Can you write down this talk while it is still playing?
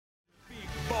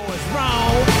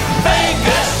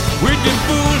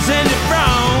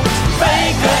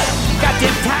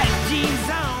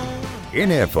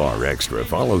NFR Extra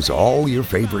follows all your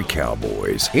favorite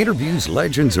cowboys, interviews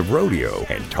legends of rodeo,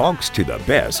 and talks to the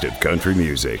best of country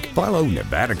music. Follow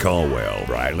Nevada Caldwell,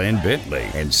 Ryland Bentley,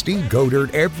 and Steve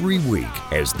Godert every week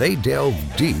as they delve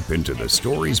deep into the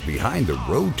stories behind the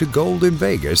road to gold in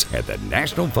Vegas at the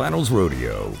National Finals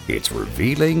Rodeo. It's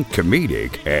revealing,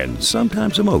 comedic, and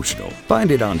sometimes emotional. Find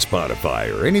it on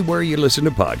Spotify or anywhere you listen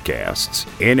to podcasts.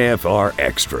 NFR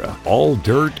Extra. All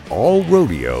dirt, all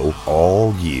rodeo,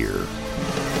 all year.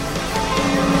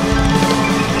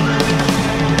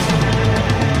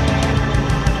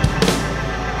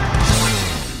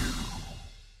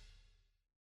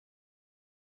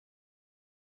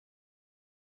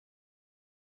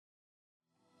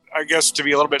 I guess to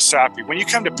be a little bit sappy, when you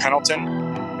come to Pendleton,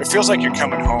 it feels like you're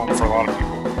coming home for a lot of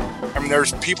people. I mean,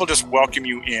 there's people just welcome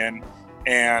you in,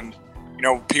 and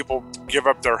people give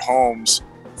up their homes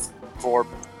for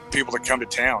people to come to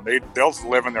town. They'll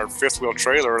live in their fifth wheel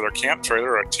trailer or their camp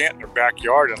trailer or a tent in their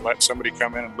backyard and let somebody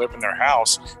come in and live in their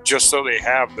house just so they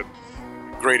have the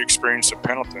great experience of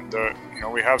Pendleton.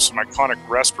 We have some iconic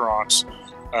restaurants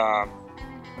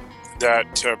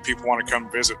that people want to come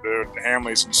visit, the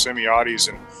Hamleys and Semiotti's,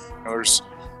 and there's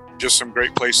just some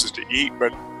great places to eat.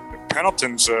 But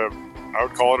Pendleton's I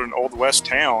would call it an old west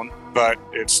town, but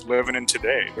it's living in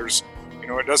today.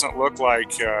 It doesn't look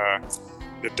like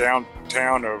the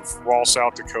downtown of Wall,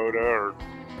 South Dakota, or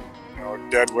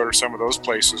Deadwood, or some of those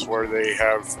places where they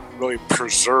have really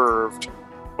preserved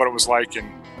what it was like in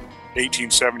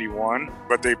 1871,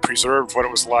 but they preserved what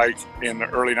it was like in the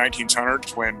early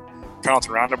 1900s when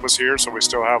Pendleton Roundup was here. So we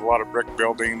still have a lot of brick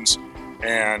buildings,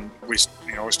 and we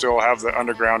still have the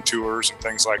underground tours and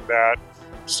things like that.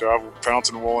 Still have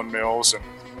Pendleton Woolen Mills, and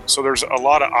so there's a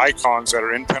lot of icons that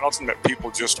are in Pendleton that people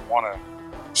just want to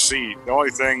see. The only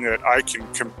thing that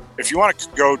if you want to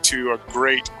go to a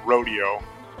great rodeo,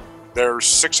 there's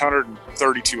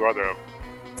 632 other of them.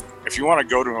 If you want to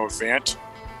go to an event,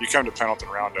 you come to Pendleton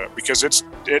Roundup because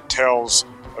it tells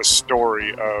a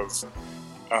story of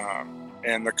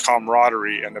and the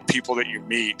camaraderie and the people that you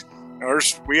meet.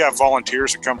 We have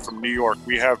volunteers that come from New York.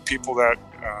 We have people that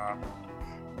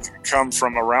come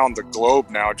from around the globe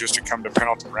now just to come to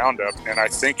Pendleton Roundup, and I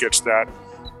think it's that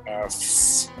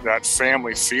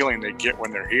family feeling they get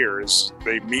when they're here is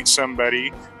they meet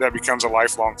somebody that becomes a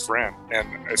lifelong friend, and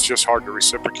it's just hard to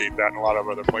reciprocate that in a lot of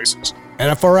other places.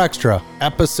 NFR Extra,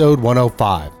 episode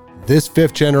 105. This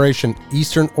fifth-generation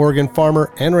Eastern Oregon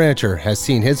farmer and rancher has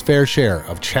seen his fair share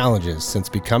of challenges since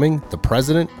becoming the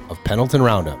president of Pendleton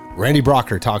Roundup. Randy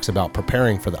Brocker talks about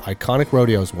preparing for the iconic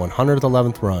rodeo's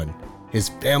 111th run, his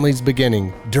family's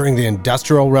beginning during the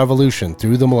Industrial Revolution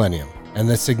through the millennium, and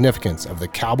the significance of the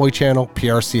Cowboy Channel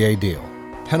PRCA deal.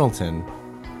 Pendleton,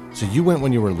 so you went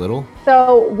when you were little?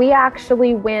 So we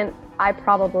actually went, I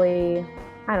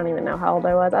don't even know how old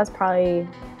I was. I was probably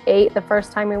 8 the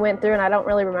first time we went through, and I don't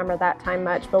really remember that time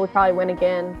much, but we probably went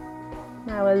again.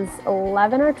 I was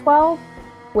 11 or 12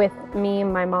 with me,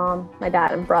 my mom, my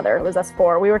dad, and brother. It was us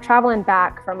 4. We were traveling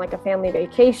back from like a family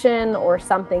vacation or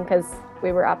something because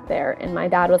we were up there, and my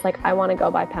dad was like, I want to go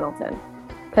by Pendleton,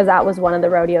 because that was one of the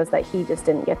rodeos that he just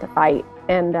didn't get to fight.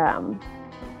 And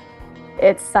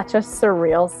it's such a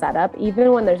surreal setup,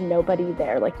 even when there's nobody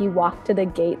there. Like, you walk to the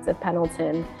gates of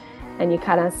Pendleton and you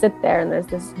kind of sit there, and there's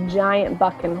this giant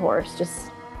bucking horse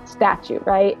just statue,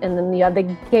 right? And then you have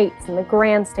the gates and the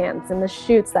grandstands and the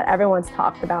chutes that everyone's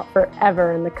talked about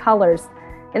forever, and the colors,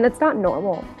 and it's not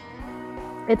normal.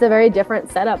 It's a very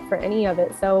different setup for any of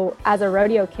it. So as a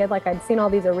rodeo kid, like, I'd seen all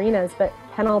these arenas, but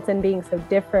Pendleton being so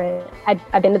different,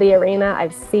 I've been to the arena,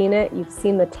 I've seen it, you've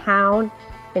seen the town,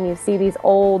 and you see these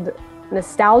old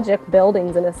nostalgic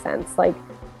buildings in a sense. Like,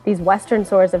 these Western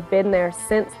stores have been there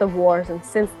since the wars and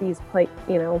since these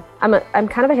I'm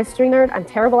kind of a history nerd. I'm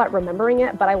terrible at remembering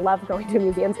it, but I love going to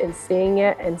museums and seeing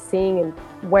it and seeing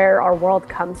where our world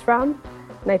comes from.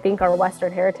 And I think our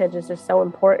Western heritage is just so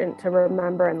important to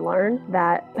remember and learn,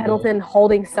 that Pendleton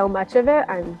holding so much of it.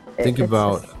 Think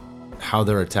about how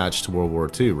they're attached to World War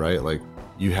II, right? Like,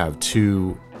 you have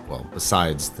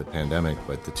besides the pandemic,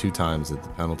 but the 2 times that the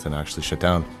Pendleton actually shut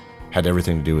down had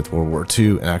everything to do with World War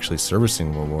II and actually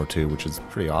servicing World War II, which is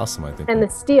pretty awesome, I think. And the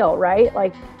steel, right?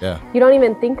 Like, yeah. You don't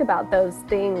even think about those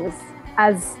things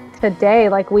as today.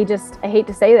 Like, I hate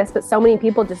to say this, but so many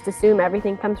people just assume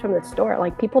everything comes from the store.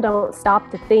 Like, people don't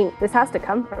stop to think this has to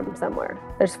come from somewhere.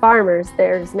 There's farmers,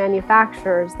 there's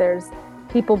manufacturers, there's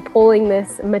people pulling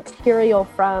this material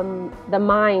from the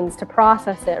mines to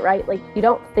process it, right? Like, you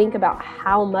don't think about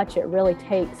how much it really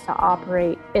takes to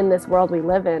operate in this world we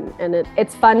live in. And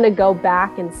it's fun to go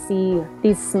back and see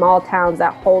these small towns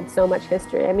that hold so much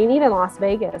history. I mean, even Las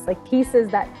Vegas, like pieces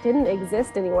that didn't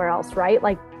exist anywhere else, right?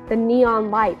 Like the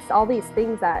neon lights, all these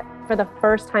things that for the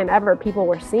first time ever people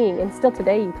were seeing. And still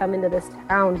today, you come into this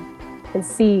town and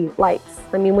see lights.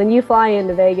 I mean, when you fly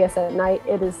into Vegas at night,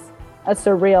 it is a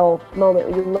surreal moment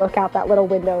when you look out that little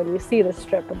window and you see the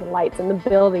strip of the lights and the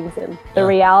buildings and the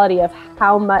reality of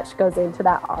how much goes into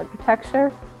that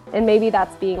architecture. And maybe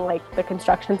that's being like the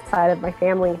construction side of my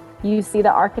family. You see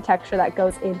the architecture that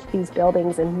goes into these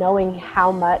buildings and knowing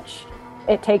how much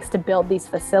it takes to build these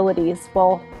facilities.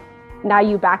 Well, now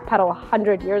you backpedal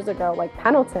 100 years ago, like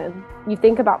Pendleton, you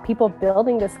think about people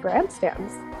building this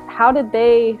grandstands. How did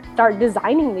they start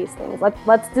designing these things?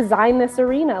 Let's design this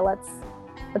arena. Let's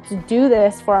do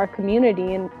this for our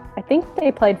community. And I think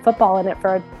they played football in it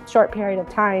for a short period of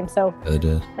time. So They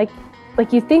did.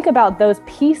 like you think about those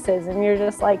pieces and you're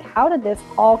just like, how did this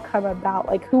all come about?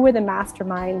 Like, who were the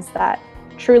masterminds that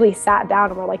truly sat down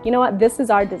and were like, you know what, this is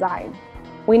our design.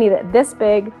 We need it this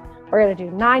big. We're going to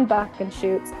do 9 buck and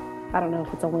shoots. I don't know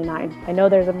if it's only 9. I know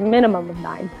there's a minimum of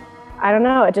 9. I don't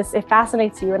know, it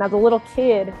fascinates you. And as a little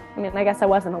kid, I mean, I guess I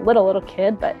wasn't a little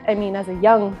kid, but I mean, as a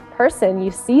young person,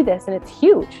 you see this and it's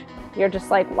huge. You're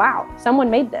just like, wow, someone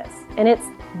made this. And it's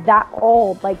that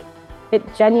old, like it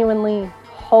genuinely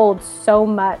holds so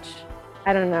much.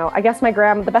 I don't know. I guess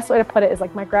the best way to put it is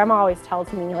like my grandma always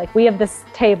tells me, like, we have this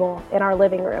table in our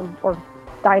living room or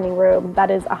dining room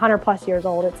that is 100 plus years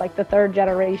old. It's like the 3rd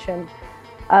generation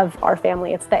of our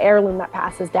family. It's the heirloom that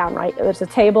passes down, right? There's a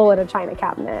table and a china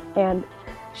cabinet. And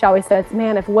she always says,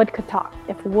 man, if wood could talk,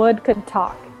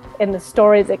 and the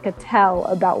stories it could tell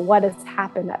about what has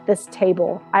happened at this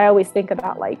table. I always think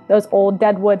about like those old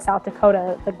Deadwood, South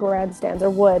Dakota, the grandstands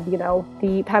or wood, you know,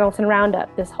 the Pendleton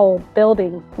Roundup, this whole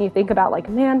building. And you think about like,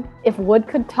 man, if wood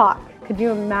could talk, could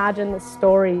you imagine the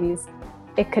stories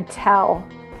it could tell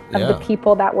of the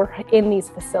people that were in these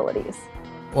facilities?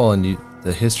 Well, and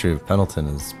the history of Pendleton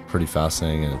is pretty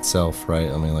fascinating in itself,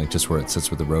 right? I mean, like just where it sits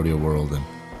with the rodeo world, and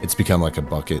it's become like a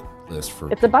bucket list for.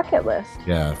 It's a bucket list.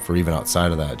 Yeah, for even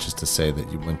outside of that, just to say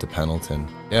that you went to Pendleton.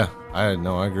 Yeah, I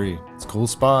agree. It's a cool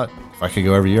spot. If I could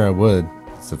go every year, I would.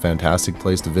 It's a fantastic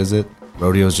place to visit.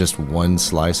 Rodeo is just one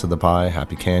slice of the pie.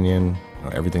 Happy Canyon,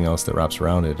 everything else that wraps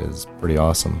around it is pretty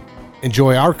awesome.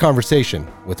 Enjoy our conversation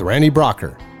with Randy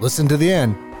Brocker. Listen to the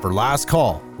end for Last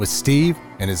Call with Steve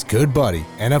and his good buddy,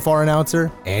 NFR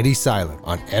announcer Andy Seiler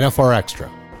on NFR Extra.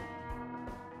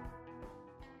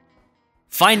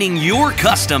 Finding your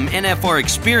custom NFR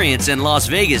experience in Las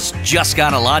Vegas just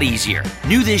got a lot easier.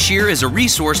 New this year is a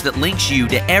resource that links you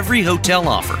to every hotel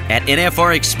offer. At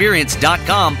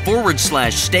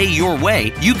nfrexperience.com/stay your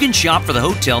way, you can shop for the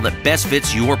hotel that best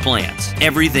fits your plans.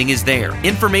 Everything is there.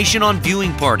 Information on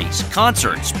viewing parties,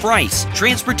 concerts, price,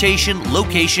 transportation,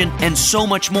 location, and so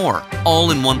much more.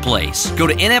 All in one place. Go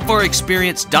to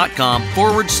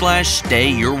nfrexperience.com/stay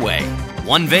your way.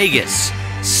 One Vegas.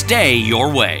 Stay your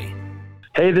way.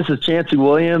 Hey, this is Chancey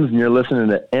Williams, and you're listening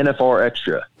to NFR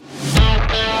Extra.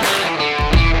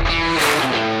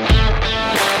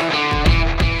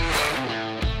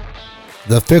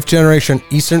 The 5th generation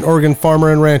Eastern Oregon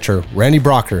farmer and rancher, Randy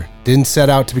Brocker, didn't set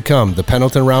out to become the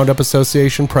Pendleton Roundup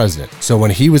Association president. So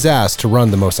when he was asked to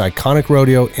run the most iconic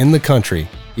rodeo in the country,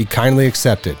 he kindly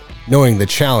accepted, knowing the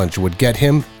challenge would get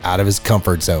him out of his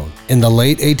comfort zone. In the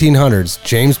late 1800s,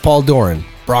 James Paul Doran,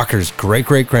 Brocker's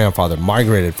great-great-grandfather,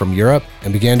 migrated from Europe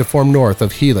and began to form north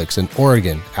of Helix in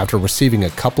Oregon after receiving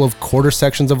a couple of quarter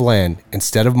sections of land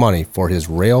instead of money for his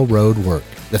railroad work.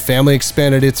 The family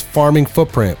expanded its farming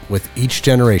footprint with each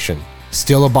generation,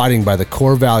 still abiding by the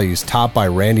core values taught by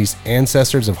Randy's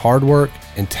ancestors of hard work,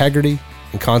 integrity,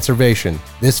 and conservation.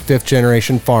 This 5th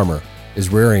generation farmer is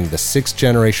rearing the 6th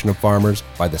generation of farmers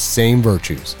by the same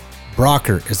virtues.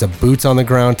 Brocker is a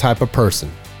boots-on-the-ground type of person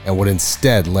and would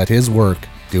instead let his work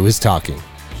do his talking.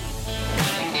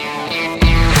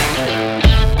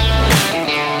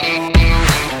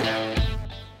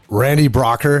 Randy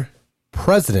Brocker,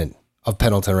 president of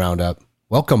Pendleton Roundup,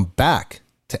 welcome back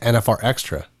to NFR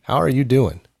Extra. How are you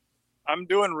doing? I'm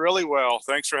doing really well.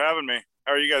 Thanks for having me.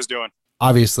 How are you guys doing?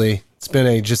 Obviously, it's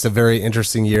been just a very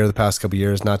interesting year the past couple of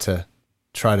years, not to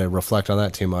try to reflect on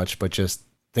that too much, but just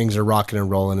things are rocking and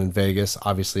rolling in Vegas,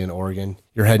 obviously in Oregon.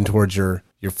 You're heading towards your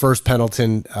first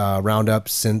Pendleton Roundup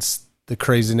since the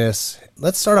craziness.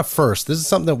 Let's start off first. This is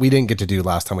something that we didn't get to do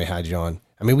last time we had you on.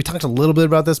 I mean, we talked a little bit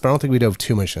about this, but I don't think we dove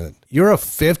too much in it. You're a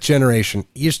 5th generation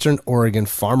Eastern Oregon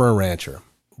farmer and rancher.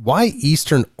 Why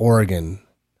Eastern Oregon?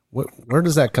 Where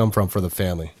does that come from for the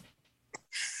family?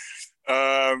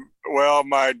 Well,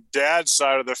 my dad's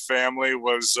side of the family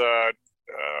was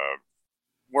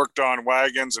worked on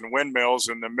wagons and windmills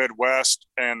in the Midwest,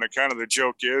 and the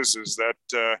joke is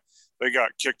that they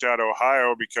got kicked out of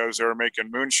Ohio because they were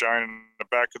making moonshine in the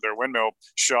back of their windmill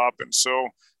shop, and so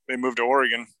they moved to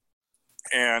Oregon.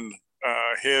 And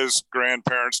his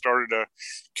grandparents started a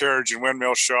carriage and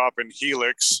windmill shop in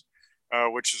Helix,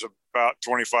 which is about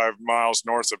 25 miles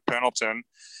north of Pendleton,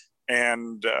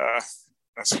 and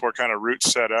that's where kind of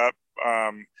roots set up.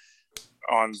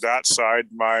 On that side,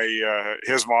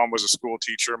 his mom was a school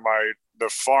teacher. The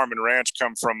farm and ranch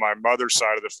come from my mother's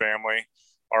side of the family.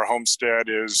 Our homestead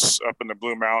is up in the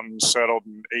Blue Mountains, settled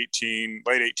in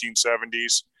late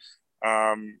 1870s,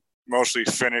 mostly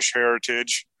Finnish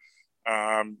heritage.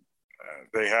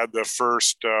 They had the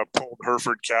first pulled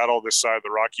Hereford cattle this side of the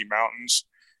Rocky Mountains,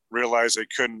 realized they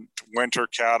couldn't winter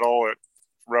cattle at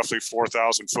roughly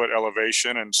 4,000 foot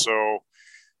elevation. And so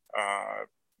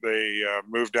they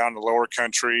moved down to lower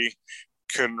country,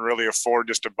 couldn't really afford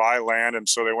just to buy land. And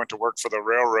so they went to work for the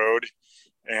railroad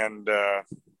and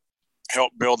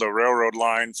helped build a railroad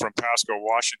line from Pasco,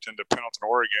 Washington to Pendleton,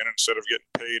 Oregon. Instead of getting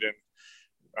paid in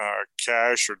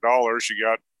cash or dollars, you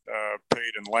got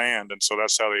paid in land. And so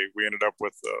that's how we ended up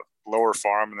with the lower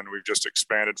farm. And then we've just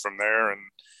expanded from there. And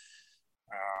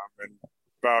in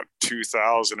about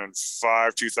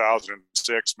 2005,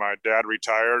 2006, my dad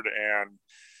retired and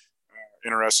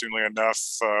interestingly enough,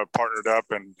 partnered up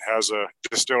and has a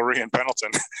distillery in Pendleton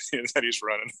that he's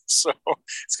running. So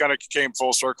it's kind of came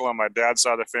full circle on my dad's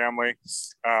side of the family.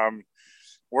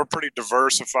 We're pretty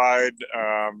diversified.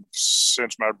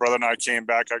 Since my brother and I came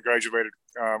back, I graduated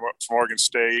from Oregon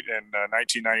State in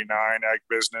 1999, ag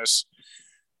business,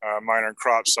 minor in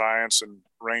crop science and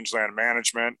rangeland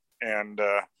management. And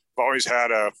I've always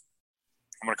had I'm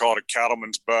going to call it a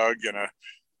cattleman's bug and a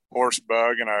horse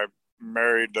bug. And I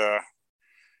married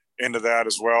into that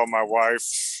as well. My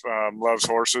wife loves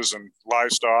horses and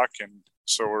livestock, and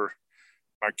so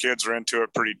my kids are into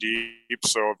it pretty deep.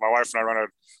 So my wife and I run a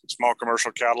small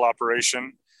commercial cattle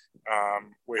operation.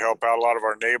 We help out a lot of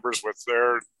our neighbors with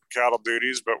their cattle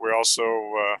duties, but we also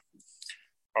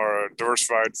are a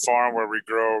diversified farm where we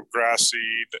grow grass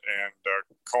seed and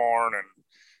corn and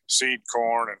seed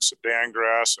corn and Sudan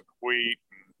grass and wheat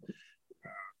and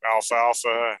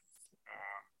alfalfa.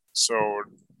 So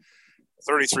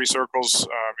 33 circles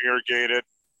irrigated,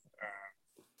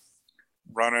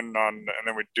 running on, and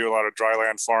then we do a lot of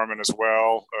dryland farming as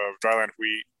well, of dryland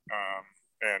wheat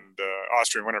and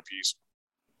Austrian winter peas.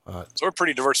 So we're a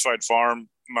pretty diversified farm.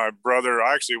 My brother,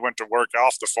 I actually went to work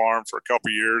off the farm for a couple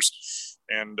of years,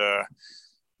 and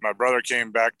my brother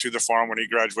came back to the farm when he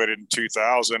graduated in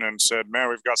 2000 and said, man,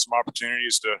 we've got some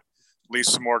opportunities to lease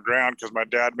some more ground, because my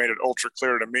dad made it ultra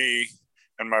clear to me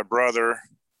and my brother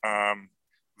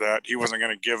that he wasn't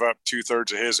going to give up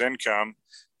 2/3 of his income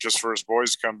just for his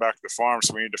boys to come back to the farm.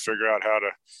 So we need to figure out how to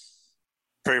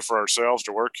pay for ourselves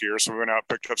to work here. So we went out,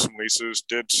 picked up some leases,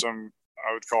 did some,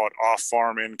 I would call it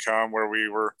off-farm income, where we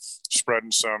were spreading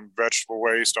some vegetable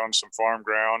waste on some farm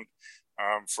ground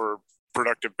for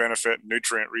productive benefit and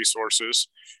nutrient resources,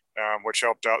 which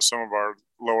helped out some of our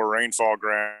lower rainfall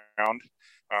ground.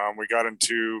 We got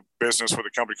into business with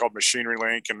a company called Machinery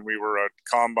Link, and we were a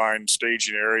combine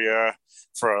staging area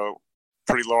for a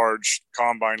pretty large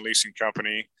combine leasing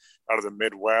company out of the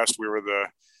Midwest. We were the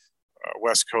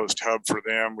West Coast hub for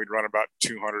them. We'd run about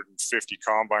 250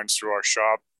 combines through our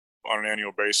shop on an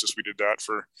annual basis. We did that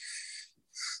for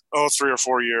 3 or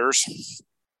 4 years.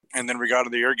 And then we got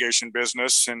into the irrigation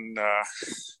business in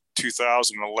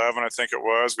 2011, I think it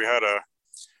was. We had a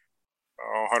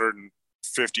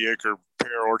 150-acre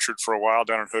pear orchard for a while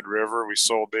down in Hood River. We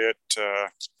sold it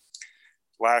a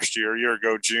year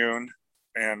ago, June,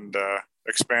 and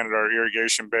expanded our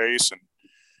irrigation base, and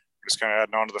just kind of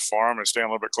adding on to the farm and staying a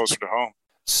little bit closer to home.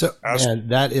 So, man,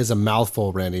 that is a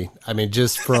mouthful, Randy. I mean,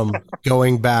 just from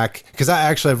going back, because I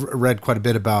actually have read quite a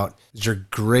bit about your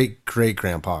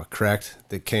great-great-grandpa, correct?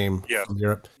 That came from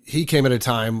Europe. He came at a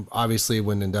time, obviously,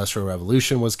 when the Industrial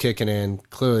Revolution was kicking in.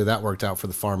 Clearly, that worked out for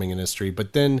the farming industry.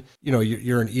 But then,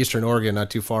 you're in Eastern Oregon,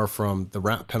 not too far from the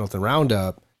Pendleton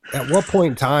Roundup. At what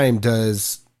point in time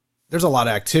there's a lot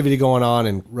of activity going on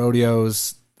in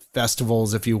rodeos,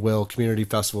 festivals, if you will, community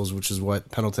festivals, which is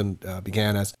what Pendleton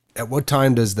began as. At what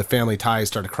time does the family ties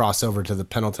start to cross over to the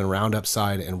Pendleton Roundup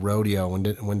side and rodeo?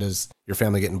 When does your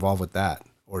family get involved with that,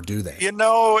 or do they?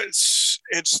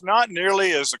 It's not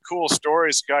nearly as a cool story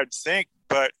as I'd think,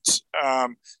 but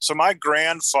so my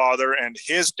grandfather and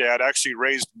his dad actually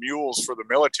raised mules for the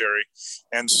military,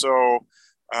 and so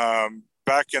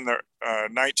back in the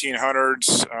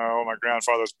 1900s. My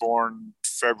grandfather was born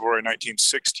February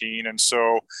 1916, and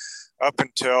so up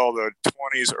until the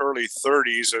 20s, early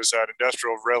 30s, as that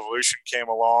industrial revolution came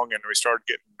along and we started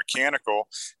getting mechanical,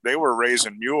 they were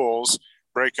raising mules,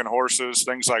 breaking horses,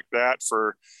 things like that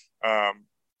for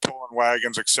pulling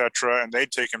wagons, etc. And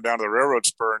they'd take them down to the railroad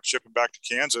spur and ship them back to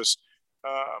Kansas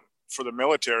for the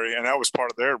military, and that was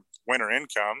part of their winter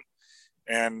income.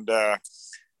 And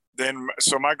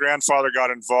so my grandfather got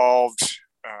involved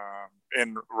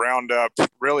in Roundup,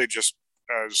 really just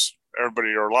as everybody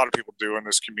or a lot of people do in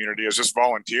this community, is just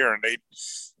volunteer. And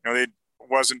they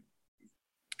wasn't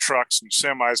trucks and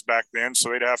semis back then, so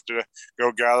they'd have to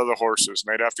go gather the horses,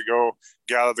 and they'd have to go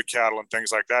gather the cattle and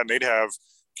things like that. And they'd have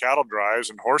cattle drives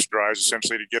and horse drives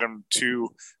essentially to get them to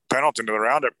Pendleton, to the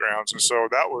Roundup grounds. And so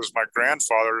that was my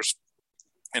grandfather's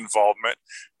involvement.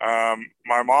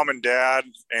 My mom and dad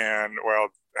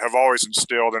have always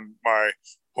instilled in my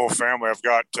whole family. I've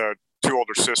got two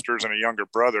older sisters and a younger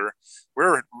brother. We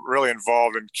were really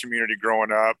involved in community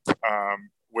growing up,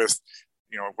 with,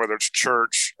 whether it's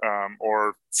church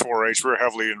or 4-H. We were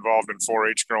heavily involved in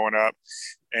 4-H growing up.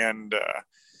 And I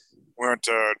went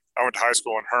to high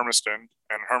school in Hermiston,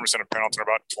 and Hermiston and Pendleton are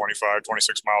about 25,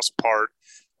 26 miles apart.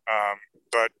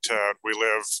 But we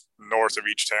live north of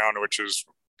each town, which is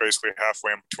basically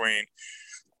halfway in between.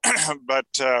 But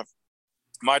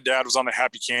my dad was on the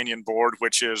Happy Canyon board,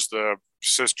 which is the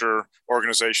sister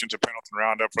organization to Pendleton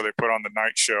Roundup, where they put on the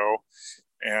night show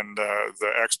and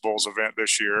the X-Bulls event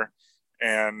this year.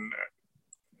 And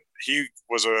he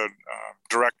was a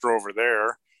director over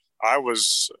there. I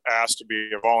was asked to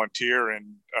be a volunteer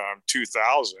in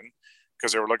 2000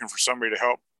 because they were looking for somebody to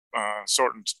help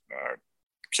sorting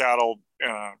cattle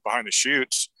behind the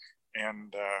chutes,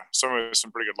 and some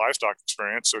pretty good livestock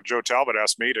experience. So Joe Talbot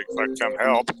asked me to come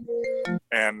help.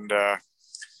 And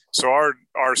so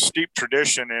our steep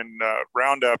tradition in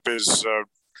Roundup is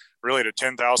really to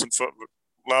 10,000 foot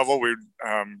level.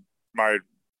 I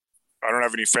don't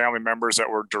have any family members that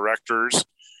were directors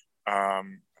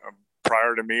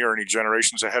prior to me or any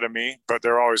generations ahead of me, but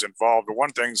they're always involved. The one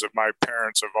things that my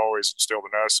parents have always instilled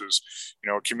in us is,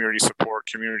 community support,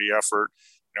 community effort,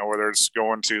 whether it's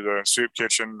going to the soup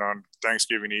kitchen on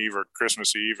Thanksgiving Eve or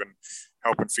Christmas Eve and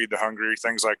helping feed the hungry,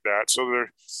 things like that. So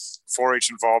there's 4-H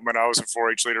involvement. I was a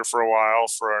 4-H leader for a while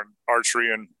for an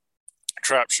archery and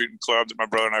trap shooting club that my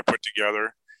brother and I put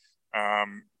together.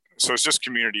 So it's just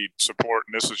community support.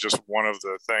 And this was just one of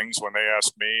the things when they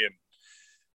asked me and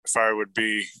if I would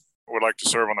like to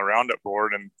serve on the Roundup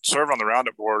board. And serve on the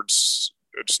Roundup boards,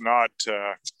 it's not,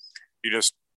 you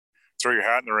just throw your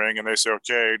hat in the ring and they say,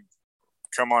 okay,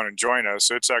 come on and join us.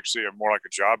 It's actually more like a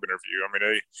job interview. I mean,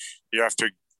 you have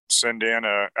to send in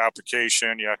an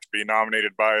application. You have to be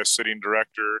nominated by a sitting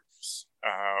director.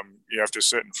 You have to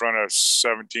sit in front of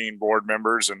 17 board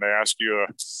members and they ask you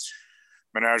a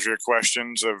menagerie of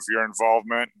questions of your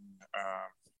involvement,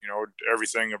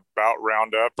 everything about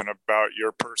Roundup and about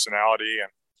your personality and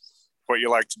what you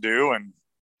like to do. And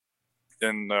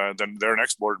then their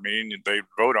next board meeting, they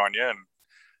vote on you, and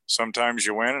sometimes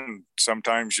you win and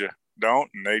sometimes you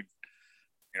don't. And they,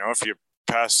 if you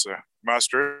pass the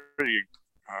muster, you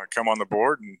come on the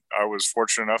board. And I was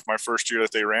fortunate enough, my first year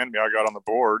that they ran me, I got on the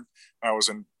board. I was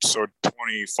in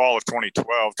fall of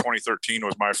 2012. 2013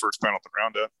 was my first Pendleton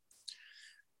Roundup.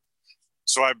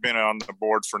 So I've been on the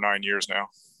board for 9 years now.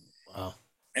 Wow.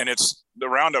 And the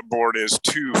Roundup board is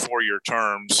 2 4-year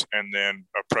terms and then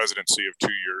a presidency of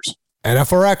 2 years.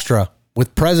 NFR Extra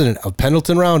with President of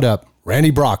Pendleton Roundup,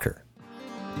 Randy Brocker.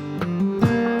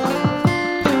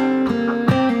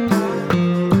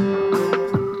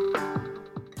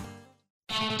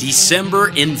 December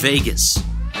in Vegas.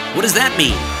 What does that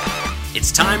mean?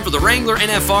 It's time for the Wrangler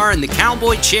NFR and the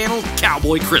Cowboy Channel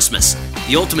Cowboy Christmas,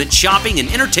 the ultimate shopping and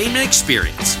entertainment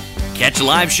experience. Catch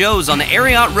live shows on the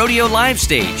Ariat Rodeo Live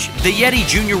Stage, the Yeti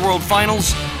Junior World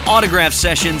Finals, autograph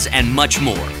sessions, and much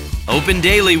more. Open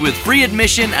daily with free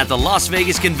admission at the Las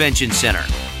Vegas Convention Center.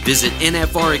 Visit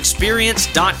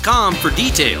NFRExperience.com for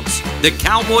details. The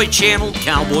Cowboy Channel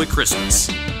Cowboy Christmas.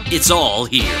 It's all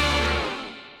here.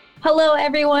 Hello,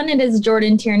 everyone. It is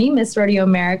Jordan Tierney, Miss Rodeo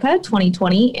America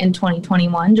 2020 and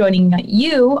 2021, joining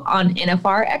you on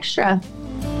NFR Extra.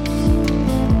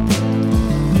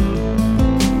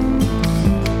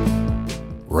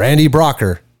 Randy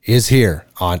Brocker is here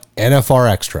on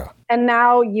NFR Extra. And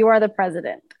now you are the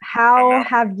president. How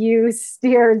have you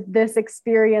steered this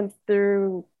experience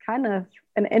through kind of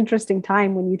an interesting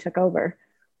time when you took over?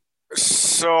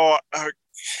 So, kind of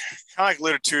like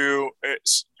alluded to,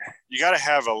 you got to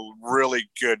have a really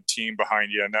good team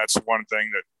behind you. And that's one thing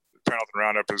that Pendleton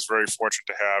Roundup is very fortunate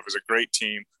to have is a great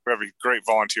team. We have a great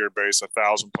volunteer base,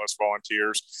 1,000+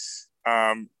 volunteers.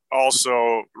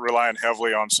 Also relying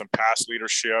heavily on some past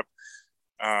leadership.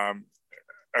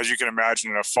 As you can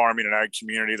imagine, in a farming and ag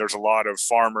community, there's a lot of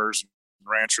farmers and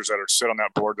ranchers that are sit on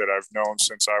that board that I've known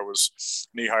since I was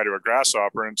knee-high to a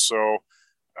grasshopper. And so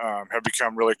have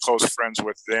become really close friends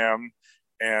with them.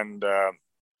 And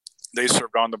they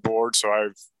served on the board, so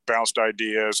I've bounced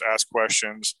ideas, asked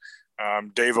questions.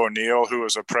 Dave O'Neill, who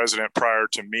was a president prior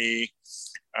to me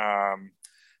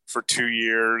for 2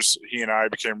 years, he and I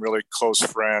became really close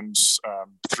friends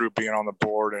through being on the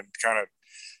board, and kind of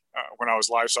when I was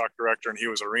livestock director and he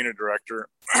was arena director,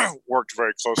 worked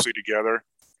very closely together.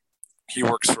 He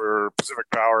works for Pacific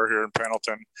Power here in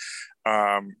Pendleton,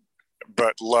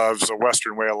 but loves a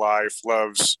Western way of life,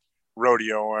 loves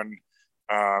rodeoing.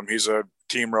 He's a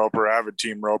team roper, avid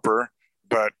team roper.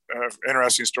 But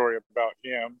interesting story about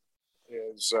him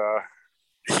is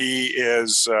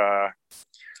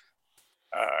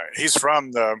he's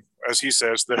from as he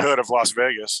says, the hood of Las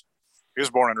Vegas. He was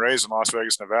born and raised in Las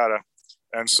Vegas, Nevada.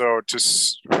 And so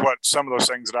what some of those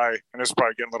things that and this is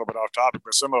probably getting a little bit off topic,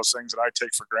 but some of those things that I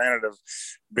take for granted of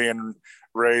being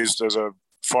raised as a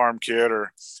farm kid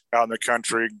or out in the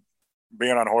country,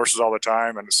 being on horses all the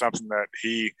time. And it's something that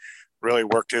he really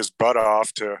worked his butt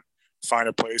off to find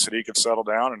a place that he could settle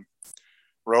down and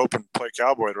rope and play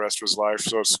cowboy the rest of his life.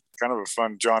 So it's kind of a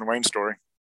fun John Wayne story.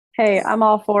 Hey, I'm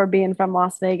all for being from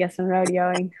Las Vegas and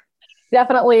rodeoing.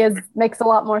 Definitely makes a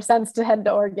lot more sense to head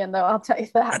to Oregon, though. I'll tell you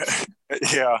that.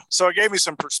 Yeah. So it gave me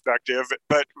some perspective,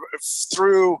 but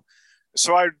to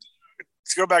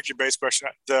go back to your base question,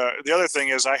 the other thing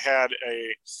is I had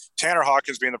Tanner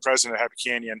Hawkins being the president of Happy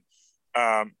Canyon.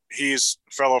 He's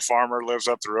a fellow farmer, lives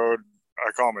up the road.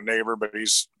 I call him a neighbor, but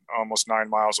he's almost 9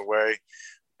 miles away.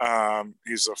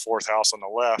 He's the fourth house on the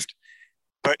left,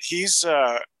 but he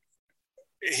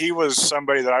was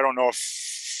somebody that I don't know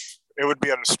if it would be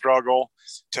a struggle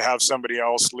to have somebody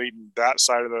else leading that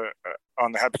side of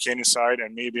on the Happy Canyon side,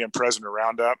 and me being president of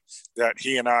Roundup, that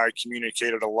he and I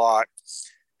communicated a lot,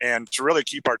 and to really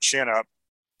keep our chin up,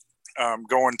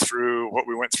 going through what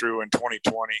we went through in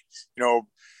 2020.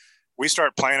 We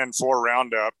start planning for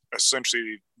Roundup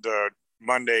essentially the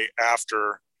Monday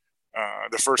after,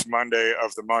 the first Monday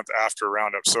of the month after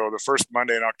Roundup. So the first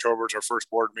Monday in October is our first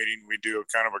board meeting. We do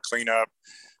kind of a cleanup,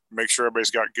 make sure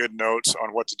everybody's got good notes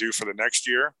on what to do for the next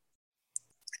year.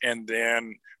 And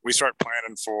then we start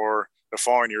planning for the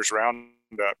following year's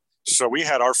Roundup. So we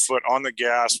had our foot on the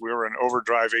gas. We were in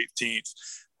overdrive 18th,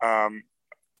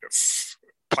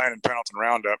 planning Pendleton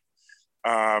Roundup.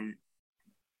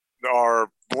 Our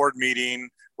board meeting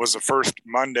was the first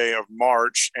Monday of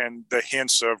March, and the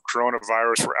hints of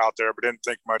coronavirus were out there, but didn't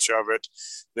think much of it.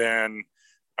 Then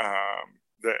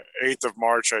the 8th of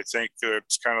March, I think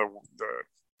it's kind of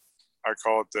I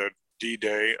call it the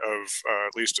D-Day of,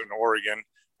 at least in Oregon,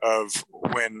 of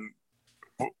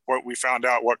what we found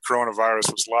out what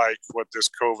coronavirus was like, what this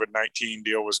COVID-19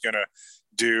 deal was going to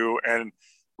do. And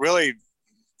really,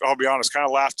 I'll be honest, kind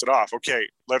of laughed it off. Okay,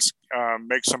 let's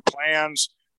make some plans.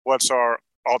 What's our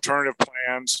alternative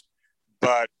plans?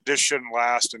 But this shouldn't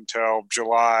last until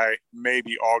July,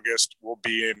 maybe August. We'll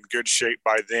be in good shape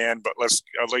by then, but let's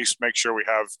at least make sure we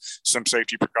have some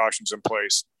safety precautions in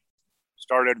place.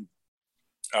 Started,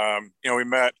 we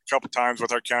met a couple times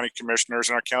with our county commissioners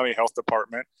and our county health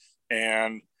department,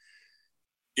 and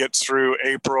gets through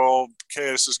April.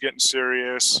 Okay, this is getting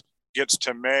serious. Gets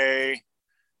to May.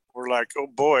 We're like, oh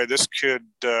boy, this could,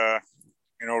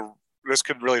 this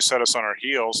could really set us on our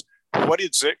heels. What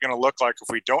is it going to look like if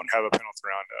we don't have a Pendleton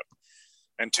Roundup?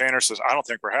 And Tanner says, I don't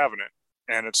think we're having it.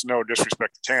 And it's no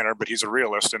disrespect to Tanner, but he's a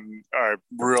realist, and I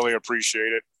really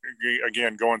appreciate it.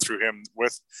 Again, going through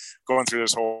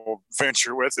this whole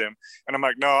venture with him. And I'm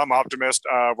like, no, I'm optimist.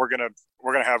 We're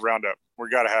gonna have Roundup. We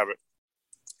got to have it.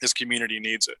 This community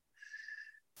needs it.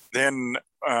 Then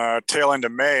tail end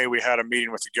of May, we had a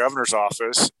meeting with the governor's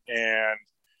office, and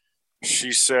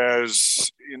she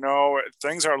says,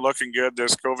 things aren't looking good.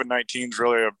 This COVID-19 is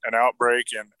really an outbreak,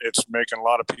 and it's making a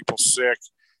lot of people sick.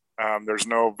 There's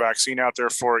no vaccine out there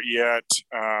for it yet.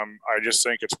 I just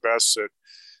think it's best that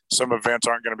some events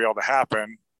aren't going to be able to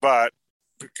happen. But,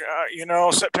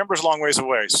 September's a long ways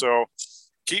away. So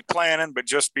keep planning, but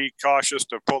just be cautious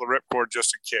to pull the ripcord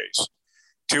just in case.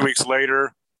 2 weeks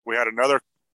later, we had another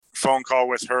phone call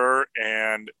with her,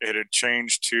 and it had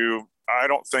changed to, I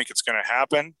don't think it's going to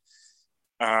happen.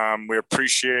 We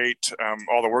appreciate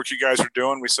all the work you guys are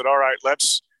doing. We said, all right,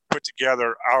 let's put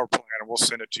together our plan and we'll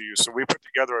send it to you. So we put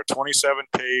together a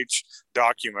 27-page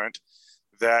document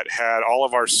that had all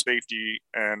of our safety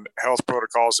and health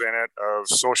protocols in it, of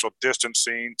social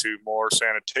distancing to more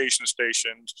sanitation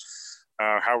stations,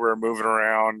 how we were moving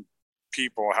around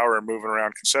people, how we were moving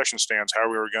around concession stands, how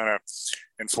we were going to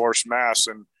enforce masks,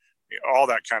 and all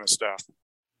that kind of stuff.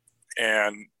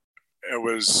 And it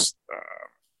was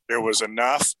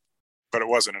enough, but it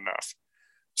wasn't enough.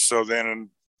 So then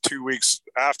 2 weeks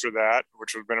after that,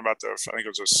 which would have been about I think it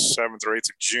was the 7th or 8th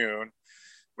of June,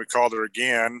 we called her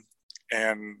again.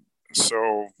 And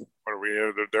so what are we?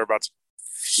 They're about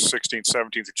 16th,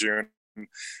 17th of June.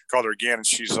 Called her again, and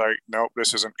she's like, "Nope,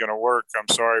 this isn't going to work. I'm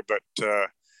sorry, but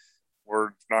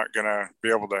we're not going to be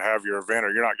able to have your event,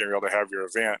 or you're not going to be able to have your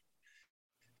event."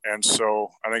 And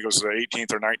so I think it was the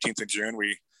 18th or 19th of June,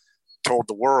 we told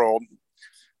the world.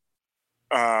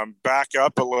 Back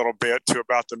up a little bit to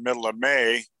about the middle of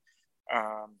May,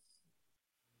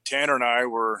 Tanner and I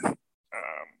were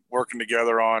working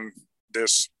together on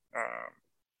this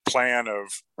plan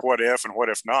of what if and what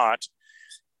if not.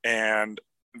 And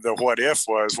the what if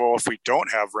was, well, if we don't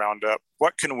have Roundup,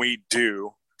 what can we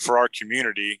do for our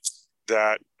community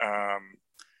that, to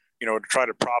try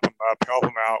to prop them up, help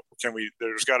them out?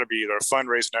 There's got to be either a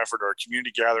fundraising effort or a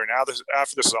community gathering.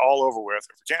 After this is all over with,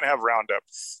 if we can't have Roundup,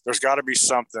 there's got to be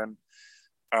something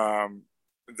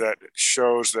that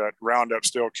shows that Roundup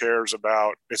still cares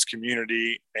about its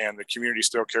community and the community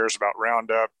still cares about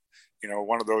Roundup.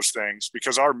 One of those things,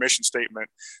 because our mission statement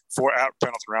for at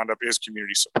Pendleton Roundup is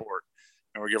community support.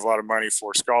 And we give a lot of money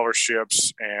for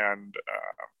scholarships, and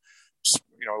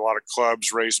a lot of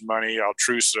clubs raise money,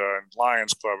 Altrusa and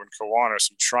Lions Club and Kiwanis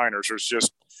and Shriners. There's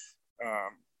just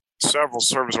several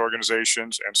service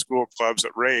organizations and school clubs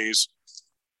that raise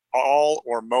all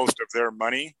or most of their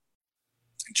money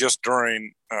just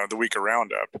during the week of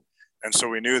Roundup. And so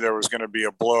we knew there was going to be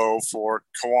a blow for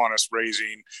Kiwanis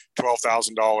raising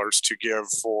 $12,000 to give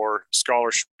for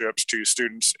scholarships to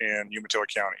students in Umatilla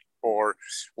County, or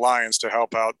Lions to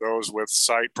help out those with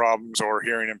sight problems or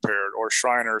hearing impaired, or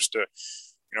Shriners to,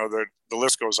 the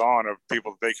list goes on of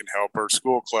people that they can help, or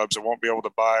school clubs that won't be able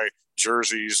to buy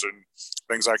jerseys and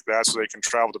things like that so they can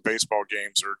travel to baseball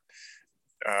games or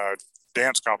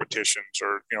dance competitions,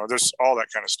 or, there's all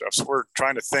that kind of stuff. So we're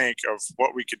trying to think of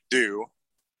what we could do.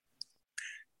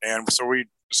 And so we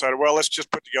decided, well, let's just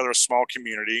put together a small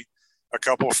community, a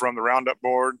couple from the Roundup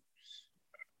board,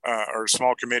 or a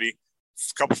small committee,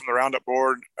 a couple from the Roundup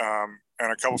board,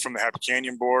 and a couple from the Happy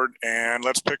Canyon board. And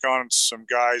let's pick on some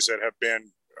guys that have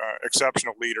been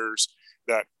exceptional leaders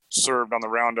that served on the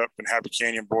Roundup and Happy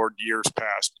Canyon board years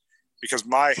past. Because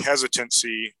my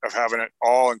hesitancy of having it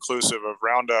all inclusive of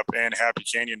Roundup and Happy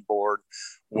Canyon board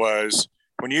was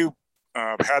when you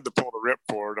had to pull the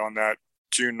ripcord on that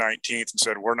June 19th and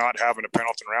said, we're not having a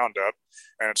Pendleton Roundup,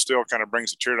 and it still kind of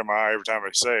brings a tear to my eye every time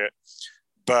I say it.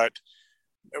 But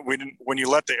when you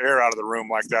let the air out of the room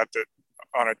like that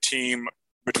on a team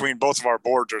between both of our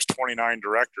boards, there's 29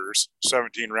 directors,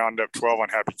 17 Roundup, 12 on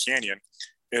Happy Canyon,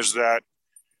 is that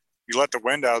you let the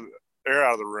air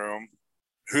out of the room,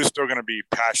 who's still going to be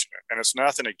passionate. And it's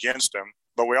nothing against them,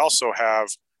 but we also have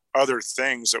other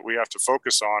things that we have to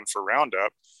focus on for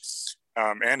Roundup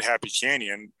and Happy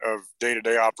Canyon, of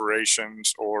day-to-day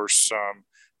operations, or some,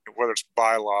 whether it's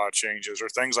bylaw changes or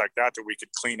things like that we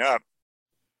could clean up,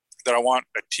 that I want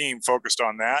a team focused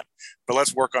on that, but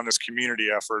let's work on this community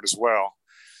effort as well.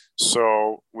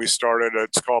 So we started,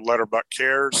 it's called Letterbuck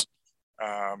Cares,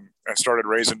 and started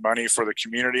raising money for the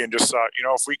community, and just thought,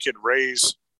 if we could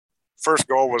raise, first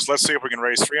goal was, let's see if we can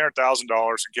raise $300,000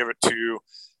 and give it to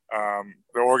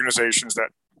the organizations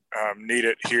that need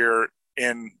it here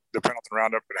in the Pendleton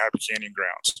Roundup and Happy Canyon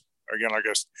grounds. Again, like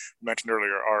I mentioned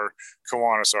earlier, our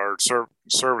Kiwanis, our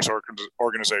service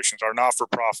organizations, our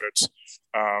not-for-profits,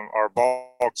 our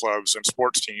ball clubs and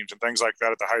sports teams and things like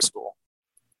that at the high school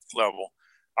level.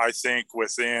 I think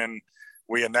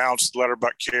we announced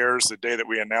Letterbuck Cares the day that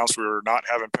we announced we were not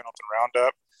having Pendleton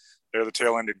Roundup. They're the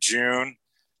tail end of June.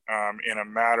 In a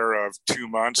matter of 2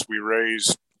 months, we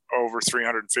raised over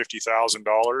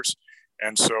 $350,000.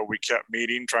 And so we kept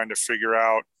meeting, trying to figure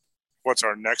out what's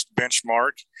our next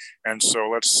benchmark. And so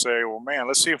let's say, well, man,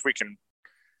 let's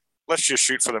just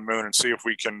shoot for the moon and see if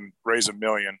we can raise $1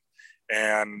 million.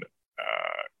 And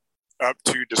up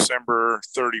to December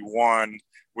 31,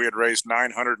 we had raised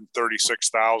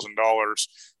 $936,000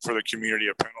 for the community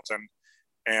of Pendleton.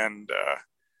 And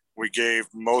we gave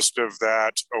most of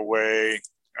that away,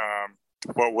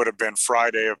 what would have been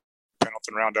Friday of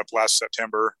Pendleton Roundup last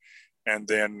September, and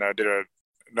then did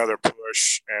another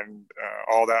push, and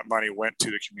all that money went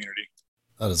to the community.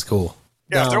 That is cool.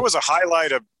 Yeah, if there was a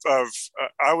highlight of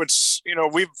I would,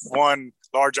 we've won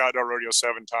large outdoor rodeo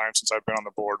 7 times since I've been on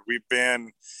the board.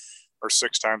 Or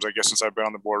 6 times, I guess, since I've been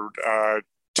on the board.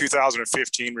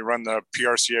 2015, we run the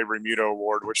PRCA Remuda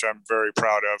Award, which I'm very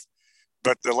proud of.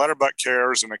 But the Letterbuck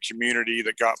Cares and the community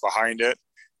that got behind it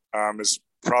is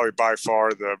probably by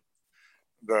far the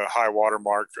high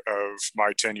watermark of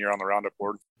my tenure on the Roundup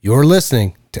board. You're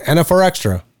listening to NFR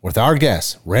Extra with our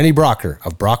guest, Randy Brocker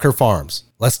of Brocker Farms.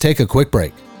 Let's take a quick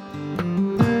break.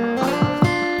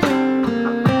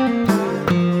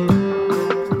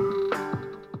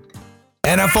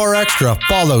 NFR Extra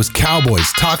follows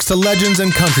cowboys, talks to legends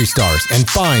and country stars, and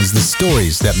finds the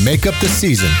stories that make up the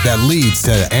season that leads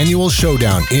to the annual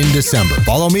showdown in December.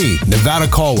 Follow me, Nevada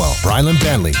Caldwell, Ryland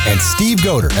Bentley, and Steve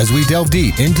Goder as we delve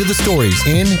deep into the stories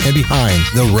in and behind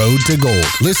the road to gold.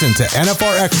 Listen to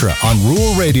NFR Extra on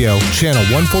Rural Radio, channel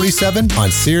 147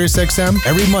 on Sirius XM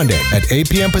every Monday at 8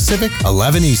 p.m. Pacific,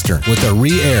 11 Eastern, with a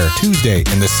re-air Tuesday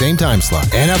in the same time slot.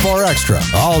 NFR Extra,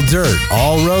 all dirt,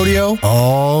 all rodeo,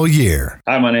 all year.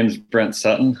 Hi, my name is Brent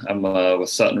Sutton. I'm with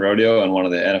Sutton Rodeo and one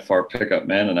of the NFR pickup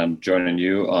men, and I'm joining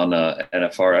you on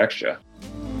NFR Extra.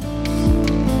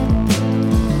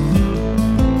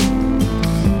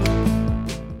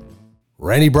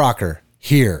 Randy Brocker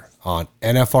here on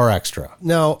NFR Extra.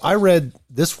 Now, I read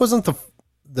this wasn't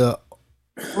the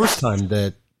first time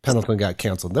that Pendleton got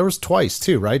canceled. There was twice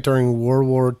too, right? During World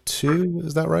War II,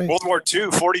 is that right? World War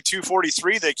II, 42,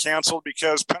 43, they canceled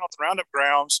because Pendleton Roundup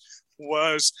Grounds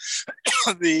was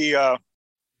a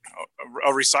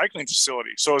recycling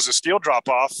facility. So it was a steel drop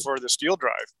off for the steel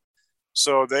drive.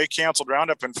 So they canceled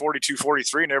Roundup in 42,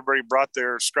 43, and everybody brought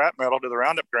their scrap metal to the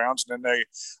Roundup Grounds, and then they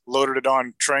loaded it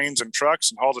on trains and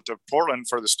trucks and hauled it to Portland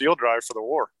for the steel drive for the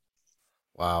war.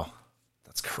 Wow.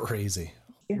 That's crazy.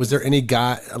 Was there any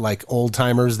guy, like old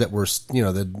timers that were,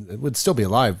 that would still be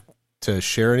alive to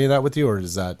share any of that with you, or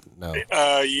is that no?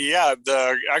 Yeah.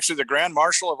 Actually the Grand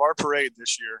Marshal of our parade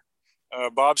this year,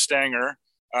 Bob Stanger,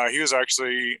 he was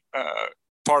actually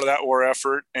part of that war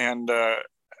effort, and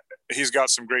he's got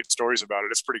some great stories about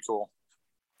it. It's pretty cool.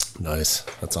 Nice.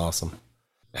 That's awesome.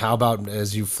 How about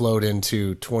as you float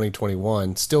into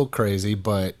 2021, still crazy,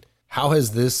 but how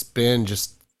has this been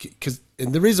just because,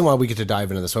 and the reason why we get to dive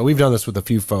into this, well, we've done this with a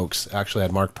few folks, actually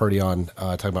had Mark Purdy on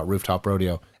talking about rooftop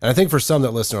rodeo. And I think for some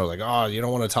that listen are like, oh, you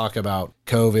don't want to talk about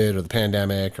COVID or the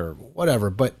pandemic or whatever.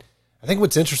 But I think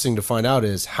what's interesting to find out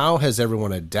is how has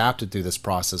everyone adapted through this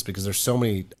process, because there's so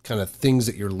many kind of things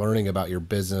that you're learning about your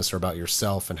business or about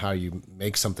yourself and how you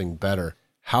make something better.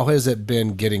 How has it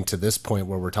been getting to this point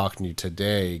where we're talking to you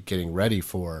today, getting ready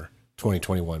for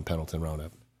 2021 Pendleton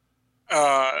Roundup?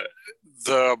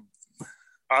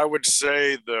 I would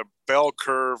say the bell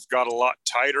curve got a lot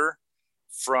tighter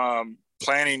from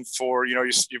planning for, you're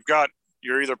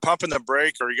either pumping the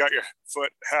brake or you got your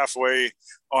foot halfway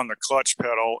on the clutch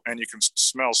pedal and you can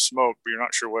smell smoke, but you're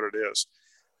not sure what it is.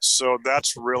 So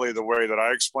that's really the way that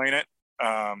I explain it.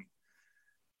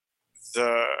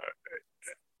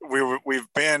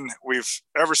 We've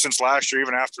ever since last year,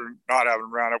 even after not having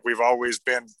Roundup, we've always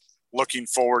been looking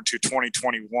forward to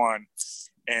 2021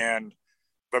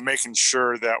 but making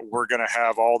sure that we're going to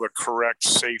have all the correct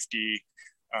safety,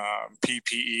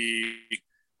 PPE,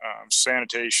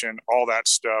 sanitation, all that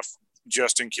stuff,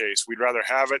 just in case. We'd rather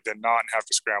have it than not and have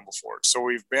to scramble for it. So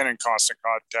we've been in constant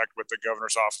contact with the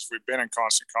governor's office. We've been in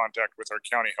constant contact with our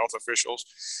county health officials.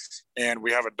 And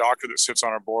we have a doctor that sits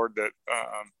on our board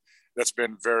that's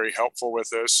been very helpful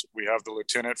with us. We have the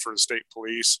lieutenant for the state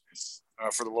police,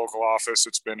 for the local office.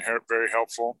 It's been very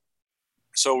helpful.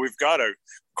 So we've got a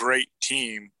great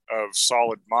team of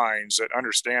solid minds that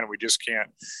understand we just can't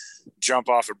jump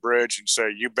off a bridge and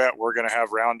say, you bet we're going to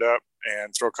have Roundup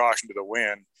and throw caution to the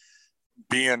wind.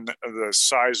 Being the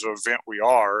size of event we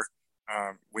are,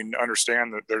 we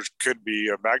understand that there could be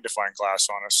a magnifying glass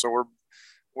on us. So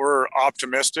we're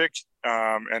optimistic.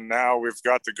 And now we've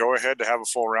got the go ahead to have a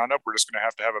full Roundup. We're just going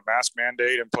to have a mask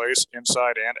mandate in place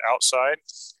inside and outside.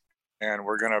 And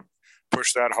we're going to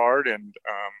push that hard. And,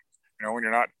 when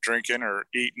you're not drinking or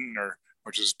eating,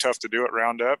 which is tough to do at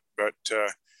Roundup, but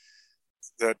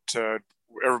that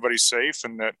everybody's safe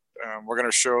and that we're going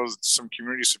to show some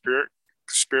community spirit,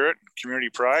 community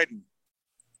pride, and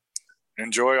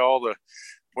enjoy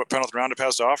what Pendleton Roundup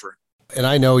has to offer. And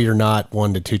I know you're not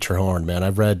one to toot your horn, man.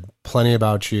 I've read plenty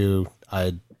about you. I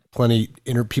had plenty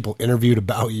people interviewed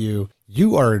about you.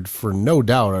 You are, for no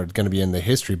doubt, are going to be in the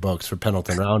history books for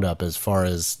Pendleton Roundup as far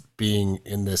as being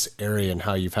in this area and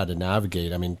how you've had to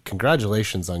navigate. I mean,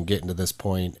 congratulations on getting to this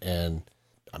point. And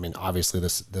I mean, obviously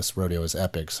this rodeo is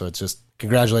epic. So it's just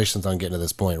congratulations on getting to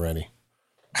this point, Randy.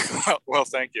 Well,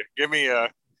 thank you. Give me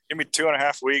give me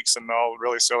 2.5 weeks and I'll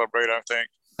really celebrate. I think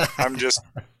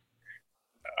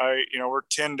we're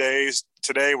 10 days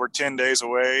today. We're 10 days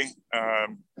away.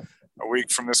 A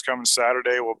week from this coming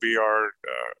Saturday will be our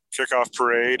kickoff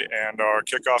parade and our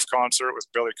kickoff concert with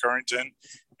Billy Currington.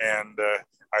 And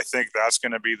I think that's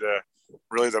going to be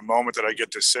really the moment that I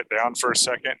get to sit down for a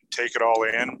second, take it all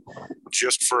in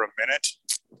just for a minute.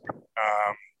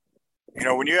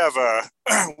 When you have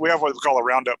we have what we call a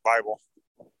Roundup Bible.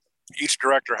 Each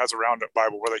director has a Roundup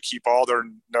Bible where they keep all their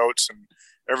notes and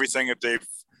everything that they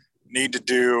need to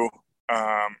do,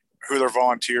 who their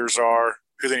volunteers are,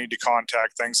 who they need to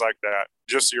contact, things like that.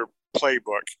 Just your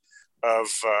playbook of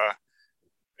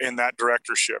in that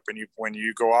directorship. And when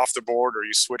you go off the board or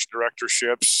you switch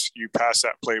directorships, you pass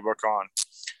that playbook on.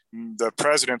 The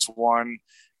president's one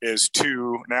is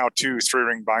two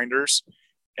 3-ring binders,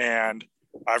 and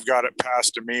I've got it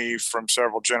passed to me from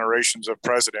several generations of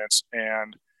presidents.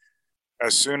 And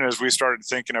as soon as we started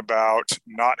thinking about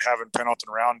not having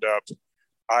Pendleton Roundup,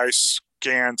 I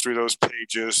scanned through those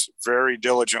pages very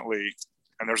diligently,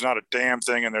 and there's not a damn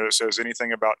thing in there that says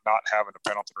anything about not having a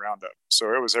Pendleton Roundup.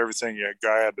 So it was everything.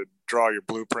 Guy had to draw your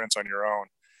blueprints on your own.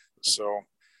 So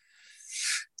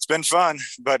it's been fun,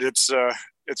 but it's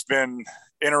been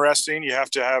interesting. You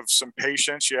have to have some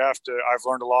patience. I've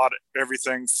learned a lot,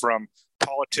 everything from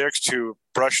politics to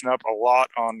brushing up a lot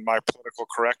on my political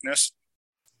correctness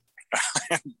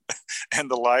and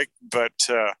the like. But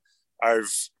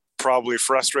I've probably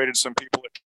frustrated some people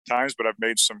at times, but I've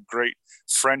made some great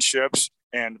friendships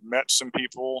and met some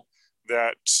people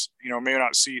that, may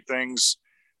not see things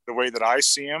the way that I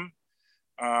see them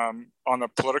on the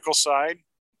political side,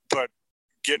 but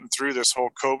getting through this whole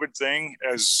COVID thing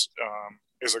is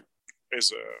a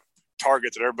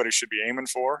target that everybody should be aiming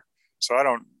for. So I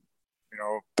don't,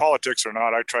 politics or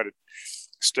not, I try to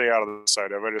stay out of the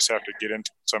side of it. I just have to get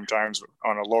into it sometimes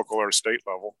on a local or state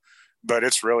level, but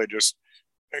it's really just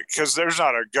because there's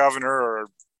not a governor or,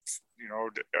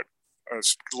 a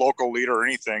local leader or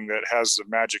anything that has the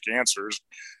magic answers.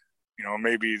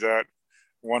 Maybe that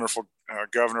wonderful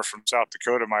governor from South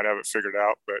Dakota might have it figured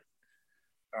out, but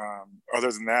other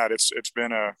than that, it's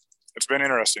been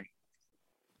interesting.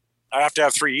 I have to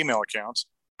have 3 email accounts.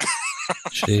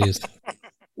 Jeez.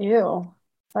 Ew,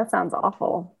 that sounds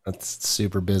awful. That's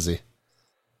super busy.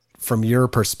 From your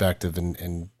perspective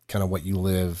and kind of what you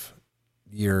live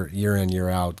year in, year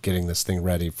out, getting this thing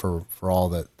ready for all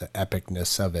the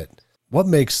epicness of it, what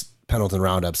makes Pendleton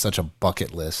Roundup such a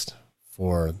bucket list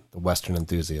for the Western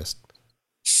enthusiast?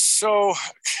 So, a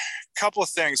couple of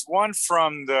things. One,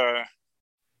 from I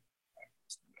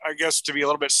guess to be a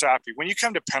little bit sappy, when you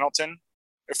come to Pendleton,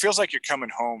 it feels like you're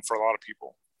coming home for a lot of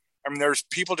people. I mean, there's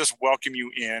people just welcome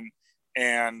you in,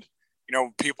 and,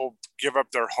 people give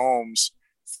up their homes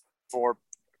for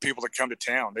people to come to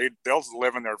town. They'll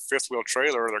live in their 5th-wheel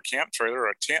trailer or their camp trailer or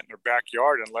a tent in their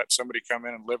backyard and let somebody come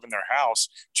in and live in their house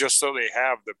just so they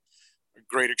have the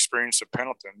great experience of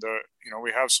Pendleton.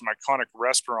 We have some iconic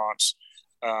restaurants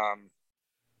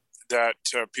that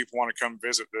people want to come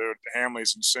visit, the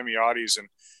Hamleys and Semiotti's, and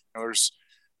there's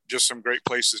just some great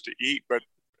places to eat. But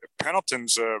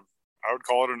Pendleton's I would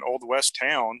call it an Old West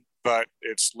town, but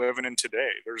it's living in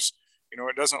today. There's,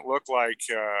 it doesn't look like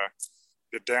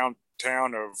the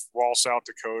downtown of Wall, South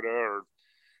Dakota, or,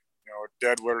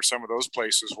 Deadwood, or some of those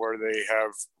places where they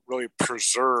have really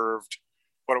preserved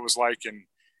what it was like in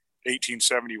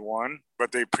 1871,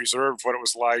 but they preserved what it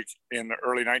was like in the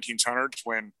early 1900s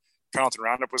when Pendleton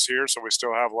Roundup was here. So we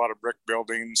still have a lot of brick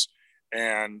buildings,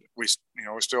 and we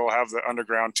still have the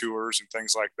underground tours and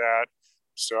things like that.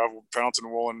 Still have Pendleton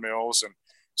Woolen Mills. And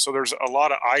so there's a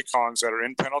lot of icons that are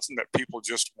in Pendleton that people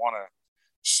just want to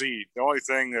see. The only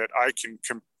thing that I can,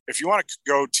 if you want to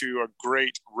go to a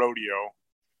great rodeo,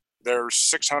 there's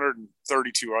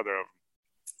 632 other of them.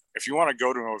 If you want to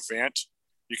go to an event,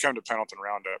 you come to Pendleton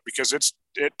Roundup, because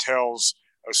it tells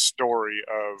a story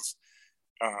of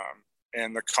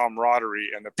and the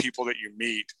camaraderie and the people that you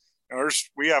meet.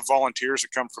 We have volunteers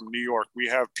that come from New York. We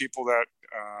have people that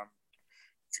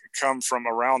come from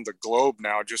around the globe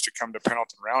now just to come to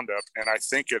Pendleton Roundup, and I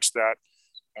think it's that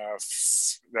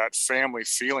family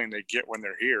feeling they get when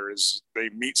they're here. Is they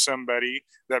meet somebody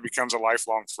that becomes a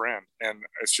lifelong friend, and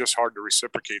it's just hard to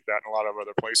reciprocate that in a lot of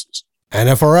other places.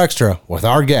 NFR Extra with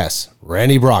our guest,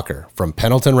 Randy Brocker from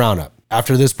Pendleton Roundup.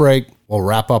 After this break, we'll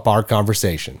wrap up our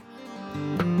conversation.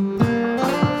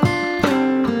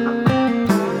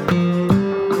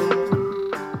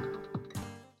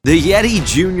 The Yeti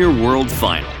Junior World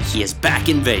Finals. He is back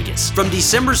in Vegas. From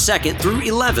December 2nd through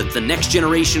 11th, the next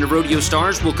generation of rodeo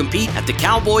stars will compete at the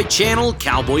Cowboy Channel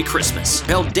Cowboy Christmas,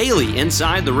 held daily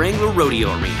inside the Wrangler Rodeo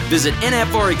Arena. Visit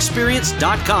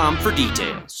nfrexperience.com for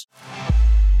details.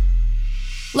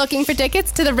 Looking for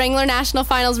tickets to the Wrangler National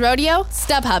Finals Rodeo?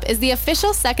 StubHub is the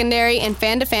official secondary and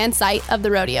fan-to-fan site of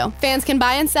the rodeo. Fans can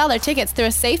buy and sell their tickets through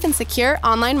a safe and secure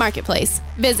online marketplace.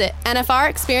 Visit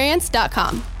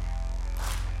nfrexperience.com.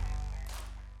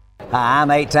 Hi, I'm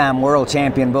 8-time world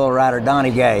champion bull rider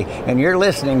Donnie Gay, and you're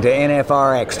listening to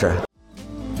NFR Extra.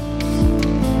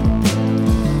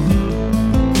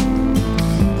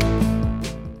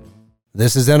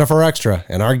 This is NFR Extra,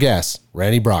 and our guest,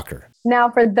 Randy Brocker. Now,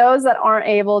 for those that aren't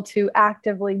able to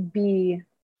actively be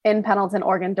in Pendleton,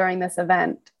 Oregon during this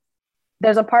event,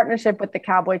 there's a partnership with the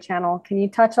Cowboy Channel. Can you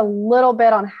touch a little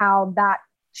bit on how that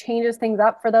changes things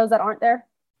up for those that aren't there?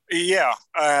 Yeah,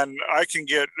 and I can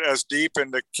get as deep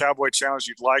into Cowboy Channel as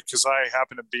you'd like, because I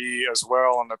happen to be as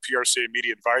well on the PRCA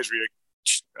Media Advisory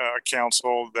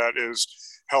Council that is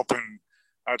helping,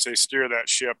 I'd say, steer that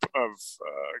ship of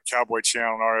Cowboy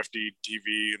Channel and RFD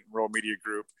TV and Rural Media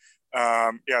Group.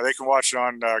 Yeah, they can watch it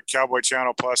on Cowboy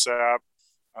Channel Plus app,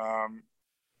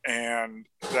 and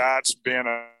that's been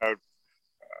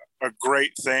a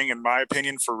great thing, in my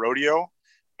opinion, for rodeo.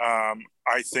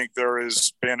 I think there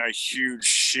has been a huge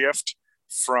shift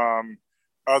from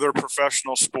other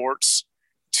professional sports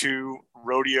to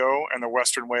rodeo and the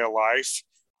Western way of life,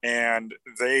 and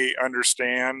they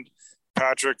understand,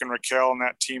 Patrick and Raquel and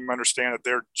that team understand that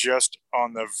they're just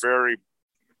on the very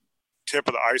tip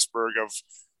of the iceberg of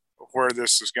where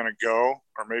this is going to go,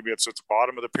 or maybe it's at the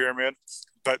bottom of the pyramid,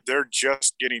 but they're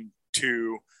just getting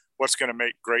to what's going to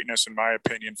make greatness, in my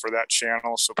opinion, for that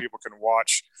channel, so people can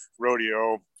watch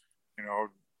rodeo,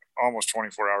 almost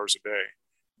 24 hours a day,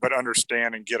 but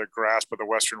understand and get a grasp of the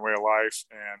Western way of life.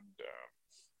 And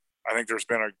I think there's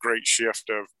been a great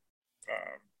shift of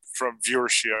from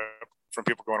viewership, from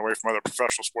people going away from other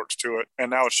professional sports to it, and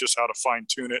now it's just how to fine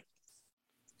tune it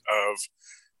of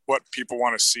what people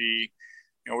want to see.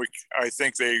 I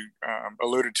think they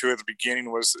alluded to at the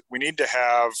beginning was that we need to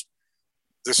have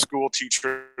the school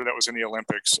teacher that was in the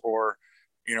Olympics, or,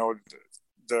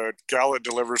 the gal that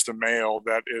delivers the mail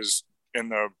that is in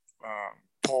the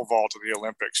pole vault of the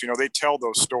Olympics. They tell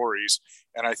those stories.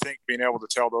 And I think being able to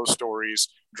tell those stories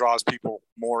draws people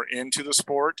more into the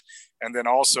sport, and then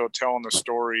also telling the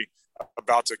story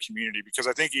about the community, because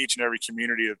I think each and every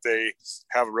community that they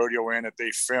have a rodeo in, that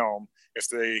they film,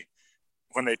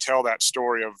 when they tell that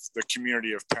story of the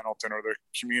community of Pendleton or the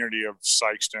community of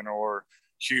Sikeston or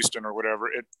Houston or whatever,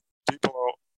 people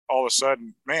all of a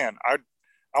sudden, man,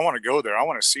 I want to go there. I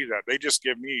want to see that. They just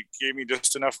gave me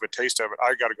just enough of a taste of it.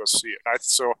 I got to go see it.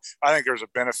 So I think there's a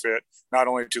benefit not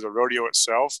only to the rodeo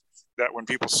itself, that when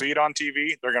people see it on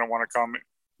TV, they're going to want to come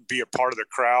be a part of the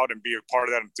crowd and be a part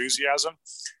of that enthusiasm.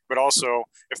 But also,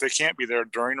 if they can't be there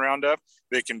during Roundup,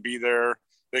 they can be there.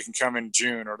 They can come in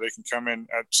June, or they can come in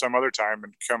at some other time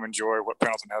and come enjoy what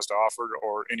Pendleton has to offer,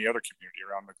 or any other community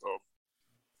around the globe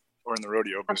or in the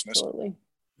rodeo business. Absolutely.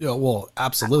 Yeah, well,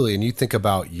 absolutely. And you think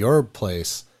about your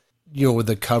place, with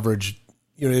the coverage,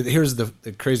 here's the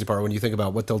crazy part when you think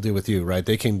about what they'll do with you, right?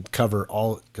 They can cover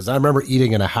all, because I remember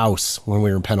eating in a house when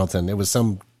we were in Pendleton. It was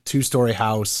some 2-story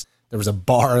house. There was a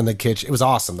bar in the kitchen. It was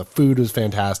awesome. The food was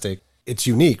fantastic. It's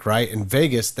unique, right? In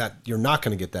Vegas, that you're not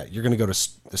going to get that. You're going to go to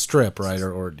the Strip, right,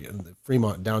 or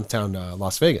Fremont, downtown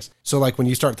Las Vegas. So, like, when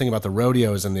you start thinking about the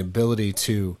rodeos and the ability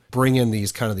to bring in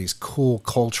these cool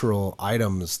cultural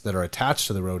items that are attached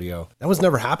to the rodeo, that was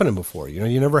never happening before.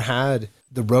 You never had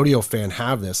the rodeo fan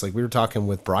have this. Like, we were talking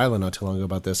with Bryla not too long ago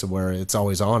about this, where it's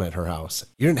always on at her house.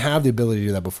 You didn't have the ability to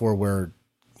do that before, where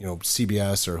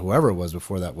CBS or whoever it was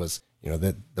before that was,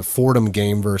 the Fordham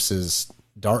game versus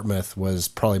Dartmouth was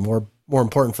probably more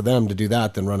important for them to do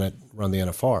that than run the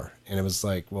NFR. And it was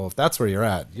like, well, if that's where you're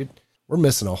at, we're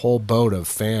missing a whole boat of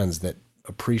fans that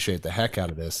appreciate the heck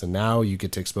out of this. And now you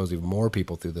get to expose even more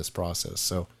people through this process.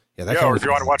 So or if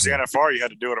you want to watch the NFR, you had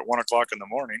to do it at 1:00 in the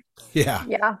morning. Yeah.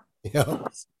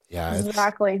 Yeah,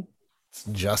 exactly. It's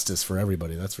justice for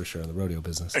everybody. That's for sure in the rodeo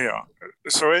business. Yeah.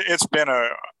 So it's been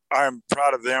I'm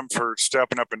proud of them for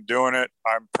stepping up and doing it.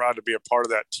 I'm proud to be a part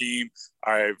of that team.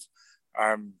 I'm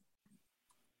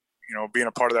being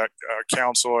a part of that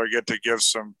council, I get to give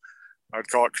some, I'd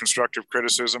call it constructive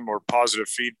criticism or positive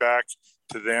feedback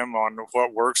to them on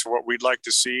what works, what we'd like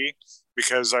to see,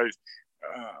 because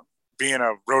being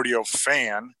a rodeo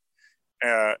fan,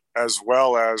 as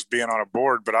well as being on a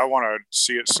board, but I want to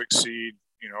see it succeed,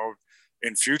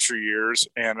 in future years,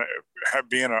 and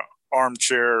being an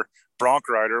armchair bronc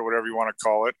rider, whatever you want to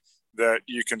call it, that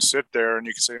you can sit there and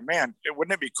you can say, man,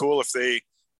 wouldn't it be cool if they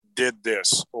did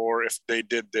this, or if they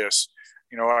did this?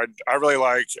 You know, I really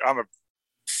like, I'm a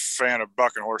fan of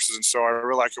bucking horses, and so I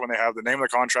really like it when they have the name of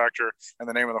the contractor and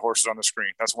the name of the horses on the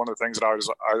screen. That's one of the things that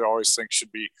I always think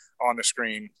should be on the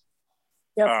screen.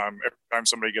 Yep. Every time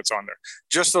somebody gets on there.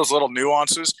 Just those little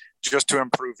nuances, just to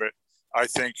improve it, I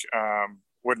think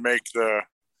would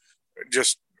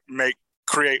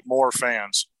create more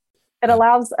fans. It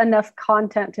allows enough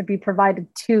content to be provided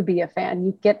to be a fan.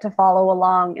 You get to follow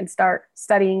along and start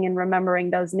studying and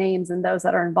remembering those names and those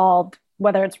that are involved,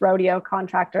 whether it's rodeo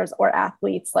contractors or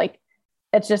athletes. Like,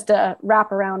 it's just a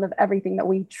wraparound of everything that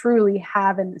we truly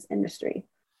have in this industry.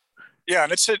 Yeah.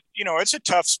 And it's a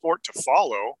tough sport to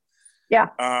follow. Yeah.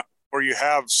 Where you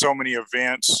have so many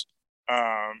events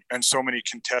and so many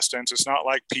contestants. It's not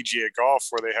like PGA golf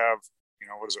where they have,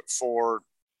 4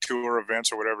 tour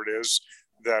events or whatever it is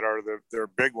that are their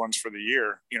big ones for the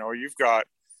year. You've got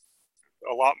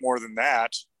a lot more than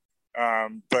that.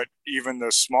 But even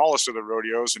the smallest of the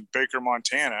rodeos in Baker,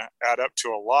 Montana add up to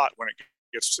a lot when it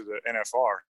gets to the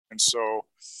NFR. And so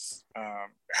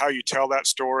how you tell that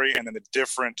story, and then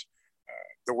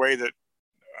the way that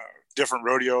different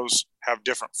rodeos have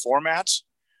different formats,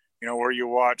 where you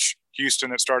watch Houston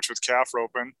that starts with calf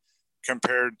roping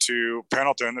compared to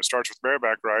Pendleton that starts with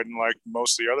bareback riding, like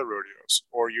most of the other rodeos,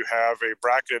 or you have a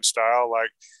bracketed style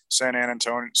like San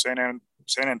Antonio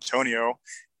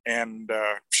and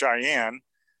Cheyenne,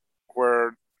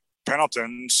 where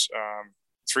Pendleton's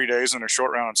 3 days and a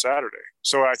short round on Saturday.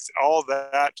 So all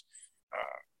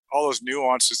those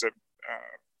nuances that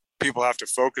people have to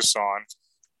focus on,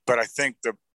 but I think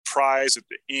the prize at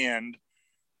the end,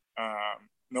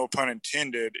 no pun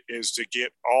intended, is to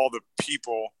get all the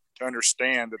people to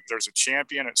understand that there's a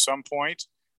champion at some point,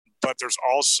 but there's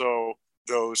also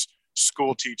those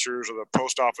school teachers or the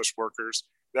post office workers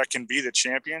that can be the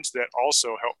champions that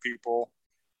also help people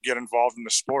get involved in the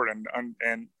sport and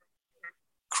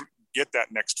get that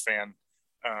next fan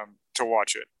to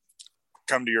watch it,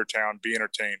 come to your town, be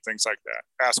entertained, things like that,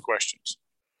 ask questions.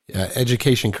 Yeah,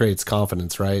 education creates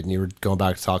confidence, right? And you were going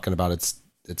back to talking about it's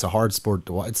a hard sport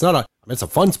to watch. It's a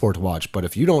fun sport to watch, but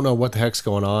if you don't know what the heck's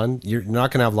going on, you're not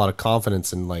going to have a lot of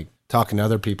confidence in like talking to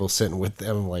other people, sitting with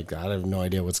them. Like, I have no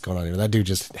idea what's going on here. That dude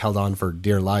just held on for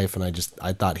dear life, and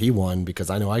I thought he won because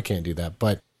I know I can't do that.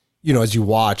 But as you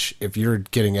watch, if you're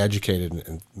getting educated,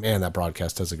 and man, that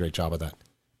broadcast does a great job of that.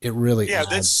 It really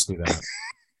adds to that.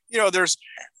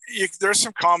 There's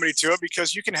some comedy to it,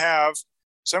 because you can have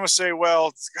someone say,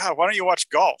 well, God, why don't you watch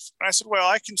golf? And I said, well,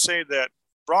 I can say that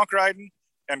bronc riding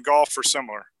and golf are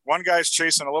similar. One guy's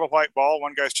chasing a little white ball,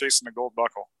 one guy's chasing a gold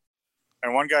buckle.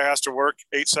 And one guy has to work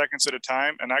 8 seconds at a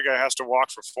time, and that guy has to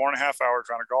walk for 4.5 hours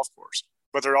around a golf course.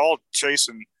 But they're all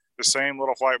chasing the same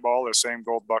little white ball, the same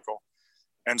gold buckle.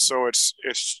 And so it's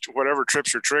whatever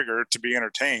trips your trigger to be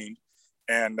entertained.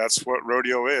 And that's what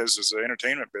rodeo is an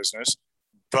entertainment business.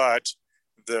 But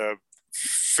the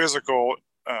physical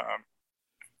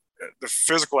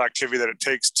activity that it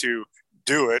takes to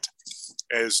do it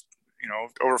is,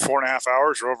 over 4.5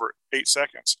 hours or over 8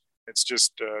 seconds. It's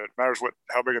just it matters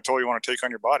how big a toll you want to take on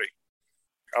your body.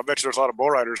 I bet you there's a lot of bull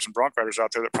riders and bronc riders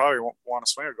out there that probably won't want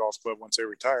to swing a golf club once they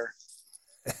retire.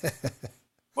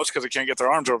 Most because they can't get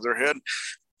their arms over their head.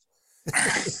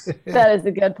 That is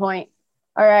a good point.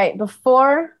 All right.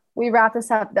 Before we wrap this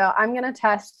up, though, I'm going to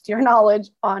test your knowledge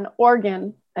on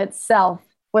Oregon itself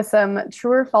with some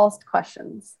true or false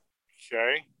questions.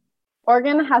 Okay.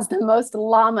 Oregon has the most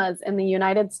llamas in the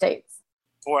United States.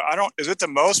 Boy, is it the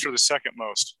most or the second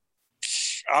most?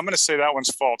 I'm going to say that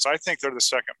one's false. I think they're the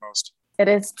second most. It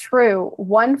is true.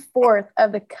 1/4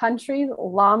 of the country's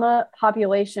llama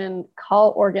population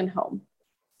call Oregon home.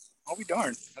 I'll be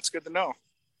darned. That's good to know.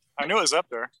 I knew it was up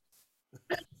there.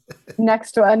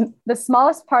 Next one. The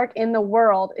smallest park in the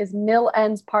world is Mill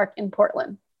Ends Park in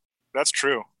Portland. That's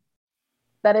true.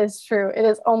 That is true. It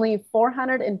is only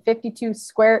 452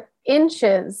 square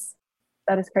inches.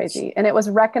 That is crazy. And it was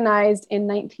recognized in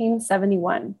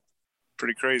 1971.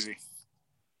 Pretty crazy.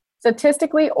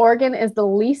 Statistically, Oregon is the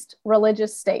least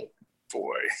religious state.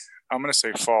 Boy, I'm going to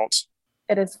say false.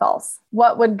 It is false.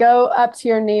 What would go up to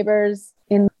your neighbors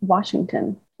in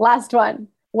Washington? Last one.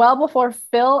 Well before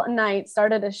Phil Knight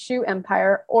started a shoe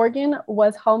empire, Oregon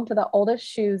was home to the oldest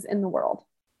shoes in the world.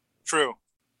 True.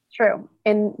 True.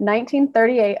 In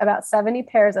 1938, about 70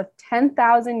 pairs of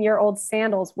 10,000-year-old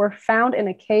sandals were found in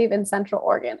a cave in Central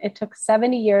Oregon. It took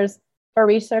 70 years for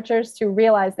researchers to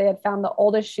realize they had found the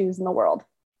oldest shoes in the world.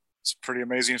 It's pretty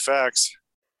amazing facts.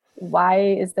 Why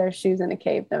is there shoes in a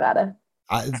cave, Nevada?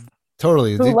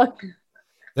 Totally.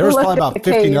 There was probably Look about at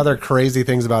the 15 cave. other crazy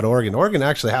things about Oregon. Oregon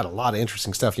actually had a lot of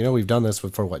interesting stuff. You know, we've done this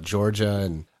for what, Georgia,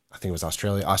 and I think it was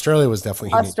Australia. Australia was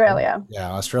definitely unique. Australia.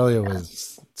 Yeah, Australia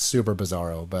was super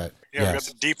bizarro, but Yeah, we got yes.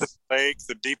 the deepest lake,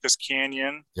 the deepest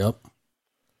canyon. Yep.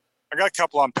 I got a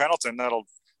couple on Pendleton that'll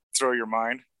throw your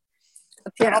mind.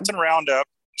 Yeah. Pendleton Roundup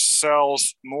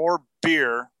sells more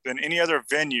beer than any other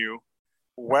venue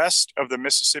west of the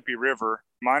Mississippi River,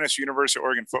 minus University of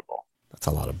Oregon football. That's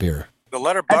a lot of beer. The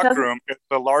Letter That Buck doesn't- Room is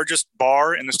the largest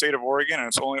bar in the state of Oregon, and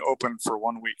it's only open for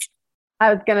 1 week.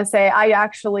 I was going to say, I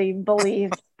actually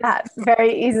believe that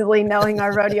very easily, knowing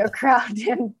our rodeo crowd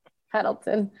in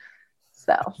Pendleton.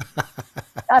 So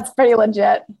that's pretty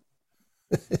legit.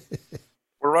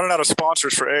 We're running out of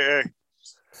sponsors for AA.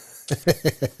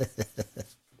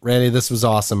 Randy, this was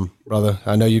awesome, brother.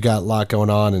 I know you got a lot going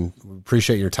on, and we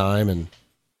appreciate your time and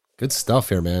good stuff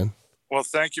here, man. Well,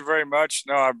 thank you very much.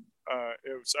 No,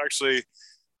 it was actually,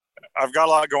 I've got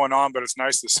a lot going on, but it's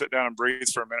nice to sit down and breathe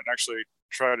for a minute and actually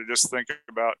try to just think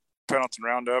about Pendleton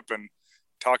Roundup and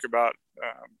talk about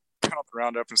Pendleton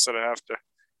Roundup instead of have to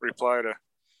reply to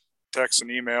texts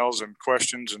and emails and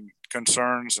questions and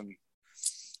concerns, and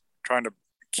trying to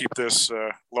keep this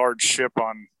large ship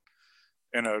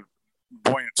in a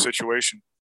buoyant situation.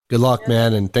 Good luck,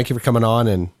 man, and thank you for coming on,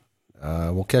 and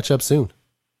we'll catch up soon.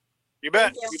 You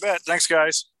bet. You bet. Thanks,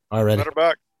 guys. All right. Letter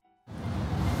Buck.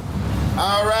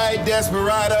 All right,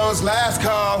 Desperados, last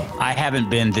call. I haven't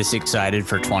been this excited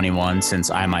for 21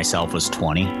 since I myself was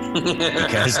 20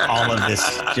 because all of this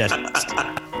just...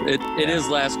 It is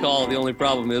last call. The only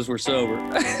problem is we're sober.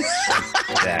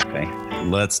 Exactly.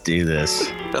 Let's do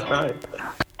this. All right.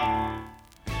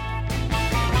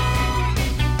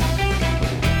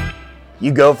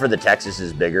 You go for the Texas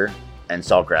is bigger, and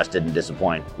Saltgrass didn't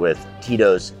disappoint with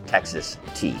Tito's Texas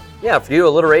Tea. Yeah, for you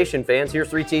alliteration fans, here's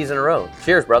 3 T's in a row.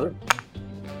 Cheers, brother.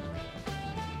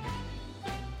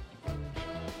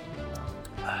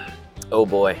 Oh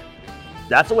boy.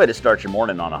 That's a way to start your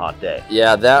morning on a hot day.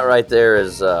 Yeah, that right there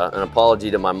is an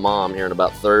apology to my mom here in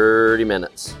about 30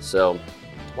 minutes. So,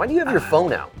 why do you have your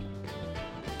phone out?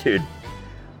 Dude,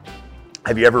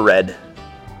 have you ever read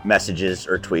messages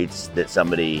or tweets that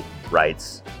somebody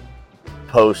writes,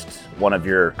 post one of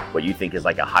your, what you think is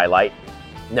like a highlight?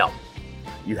 No.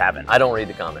 You haven't? I don't read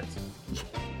the comments.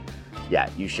 Yeah,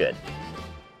 you should.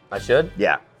 I should?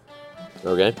 Yeah.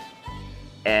 Okay.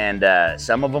 And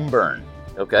some of them burn.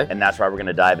 Okay. And that's why we're going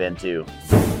to dive into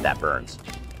that burns.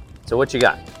 So what you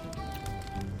got?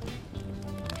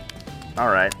 All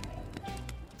right.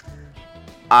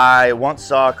 I once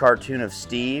saw a cartoon of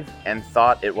Steve and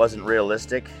thought it wasn't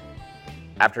realistic.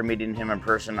 After meeting him in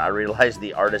person, I realized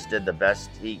the artist did the best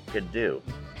he could do.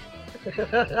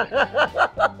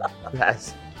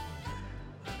 That's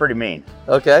pretty mean.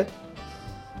 Okay.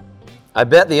 I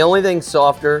bet the only thing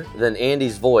softer than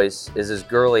Andy's voice is his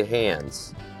girly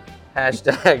hands.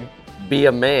 Hashtag be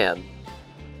a man.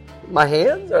 My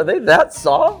hands? Are they that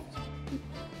soft?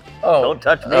 Oh. Don't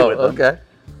touch me with them. Okay.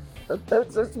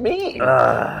 That's mean.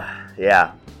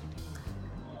 Yeah.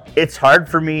 It's hard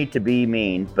for me to be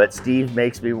mean, but Steve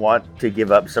makes me want to give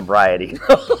up sobriety.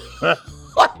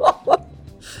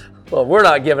 Well, we're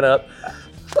not giving up.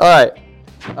 All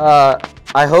right.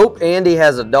 I hope Andy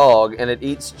has a dog and it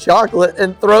eats chocolate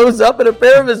and throws up in a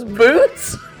pair of his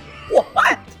boots.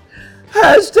 What?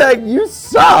 Hashtag you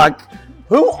suck.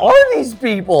 Who are these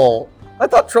people? I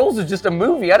thought Trolls was just a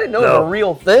movie. I didn't know it was a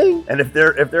real thing. And if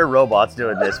they're robots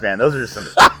doing this, man, those are some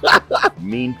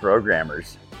mean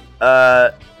programmers.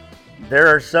 There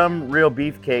are some real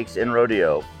beefcakes in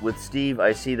rodeo. With Steve,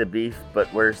 I see the beef,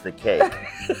 but where's the cake?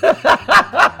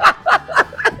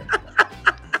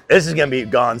 This is gonna be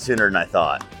gone sooner than I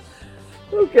thought.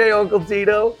 Okay, Uncle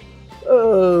Tito.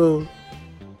 Oh.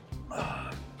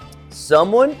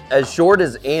 Someone as short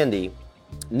as Andy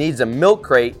needs a milk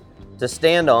crate to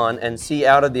stand on and see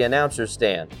out of the announcer's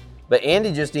stand. But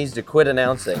Andy just needs to quit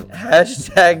announcing.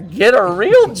 Hashtag get a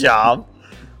real job.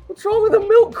 What's wrong with a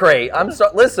milk crate? I'm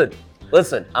sorry.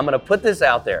 Listen, I'm going to put this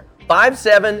out there.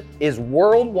 5'7" is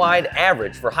worldwide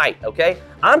average for height, okay?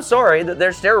 I'm sorry that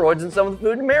there's steroids in some of the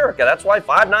food in America. That's why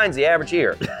 5'9" is the average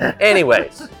here.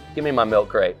 Anyways, give me my milk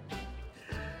crate.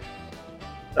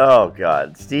 Oh,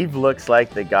 God. Steve looks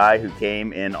like the guy who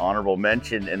came in honorable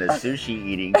mention in a sushi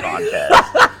eating contest.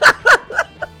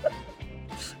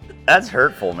 That's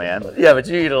hurtful, man. Yeah, but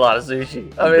you eat a lot of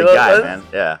sushi. I mean, Big guy, man.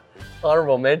 Yeah.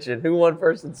 Honorable mention. Who won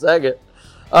first and second?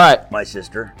 All right. My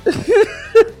sister.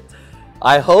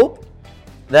 I hope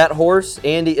that horse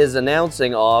Andy is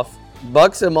announcing off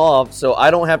bucks him off so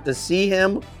I don't have to see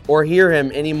him or hear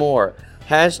him anymore.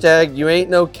 Hashtag you ain't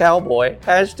no cowboy.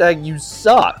 Hashtag you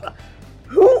suck.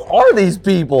 Who are these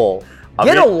people?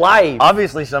 Get a life.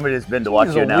 Obviously, somebody has been to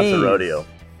watch you announce a rodeo.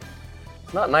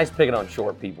 It's not nice picking on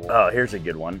short people. Oh, here's a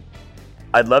good one.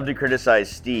 I'd love to criticize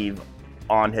Steve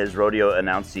on his rodeo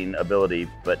announcing ability,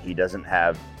 but he doesn't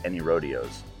have any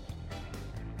rodeos.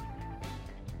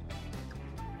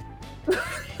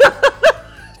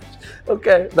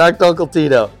 Okay, back to Uncle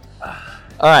Tito.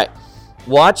 All right.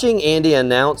 Watching Andy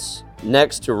announce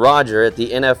next to Roger at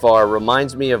the NFR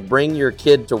reminds me of bring your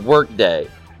kid to work day,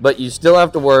 but you still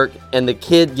have to work and the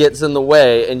kid gets in the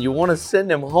way and you want to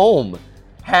send him home.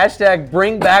 Hashtag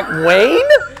bring back Wayne?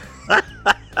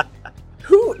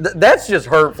 That's just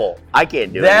hurtful. I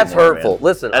can't do it. That's anymore, hurtful. Man.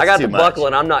 Listen, That's I got too the much. buckle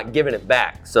and I'm not giving it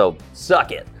back, so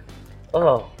suck it. Oh.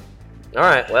 All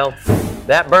right, well,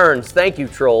 that burns. Thank you,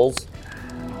 trolls.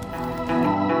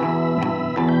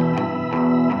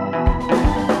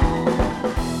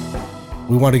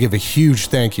 We want to give a huge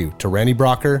thank you to Randy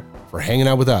Brocker for hanging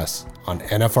out with us on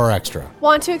NFR Extra.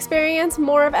 Want to experience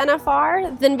more of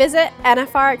NFR? Then visit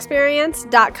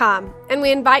nfrexperience.com. And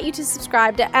we invite you to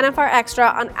subscribe to NFR Extra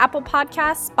on Apple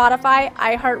Podcasts, Spotify,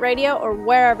 iHeartRadio, or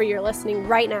wherever you're listening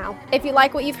right now. If you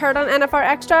like what you've heard on NFR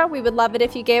Extra, we would love it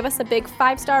if you gave us a big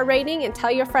 5-star rating and tell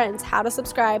your friends how to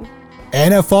subscribe.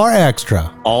 NFR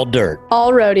Extra. All dirt.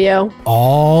 All rodeo.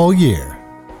 All year.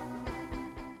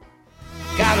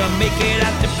 Gotta make it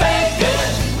out to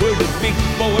Vegas, where the big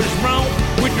boys roam,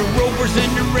 with the rovers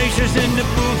and the racers and the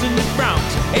bulls and the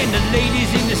broncs, and the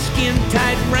ladies in the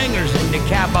skin-tight wranglers and the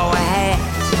cowboy hats.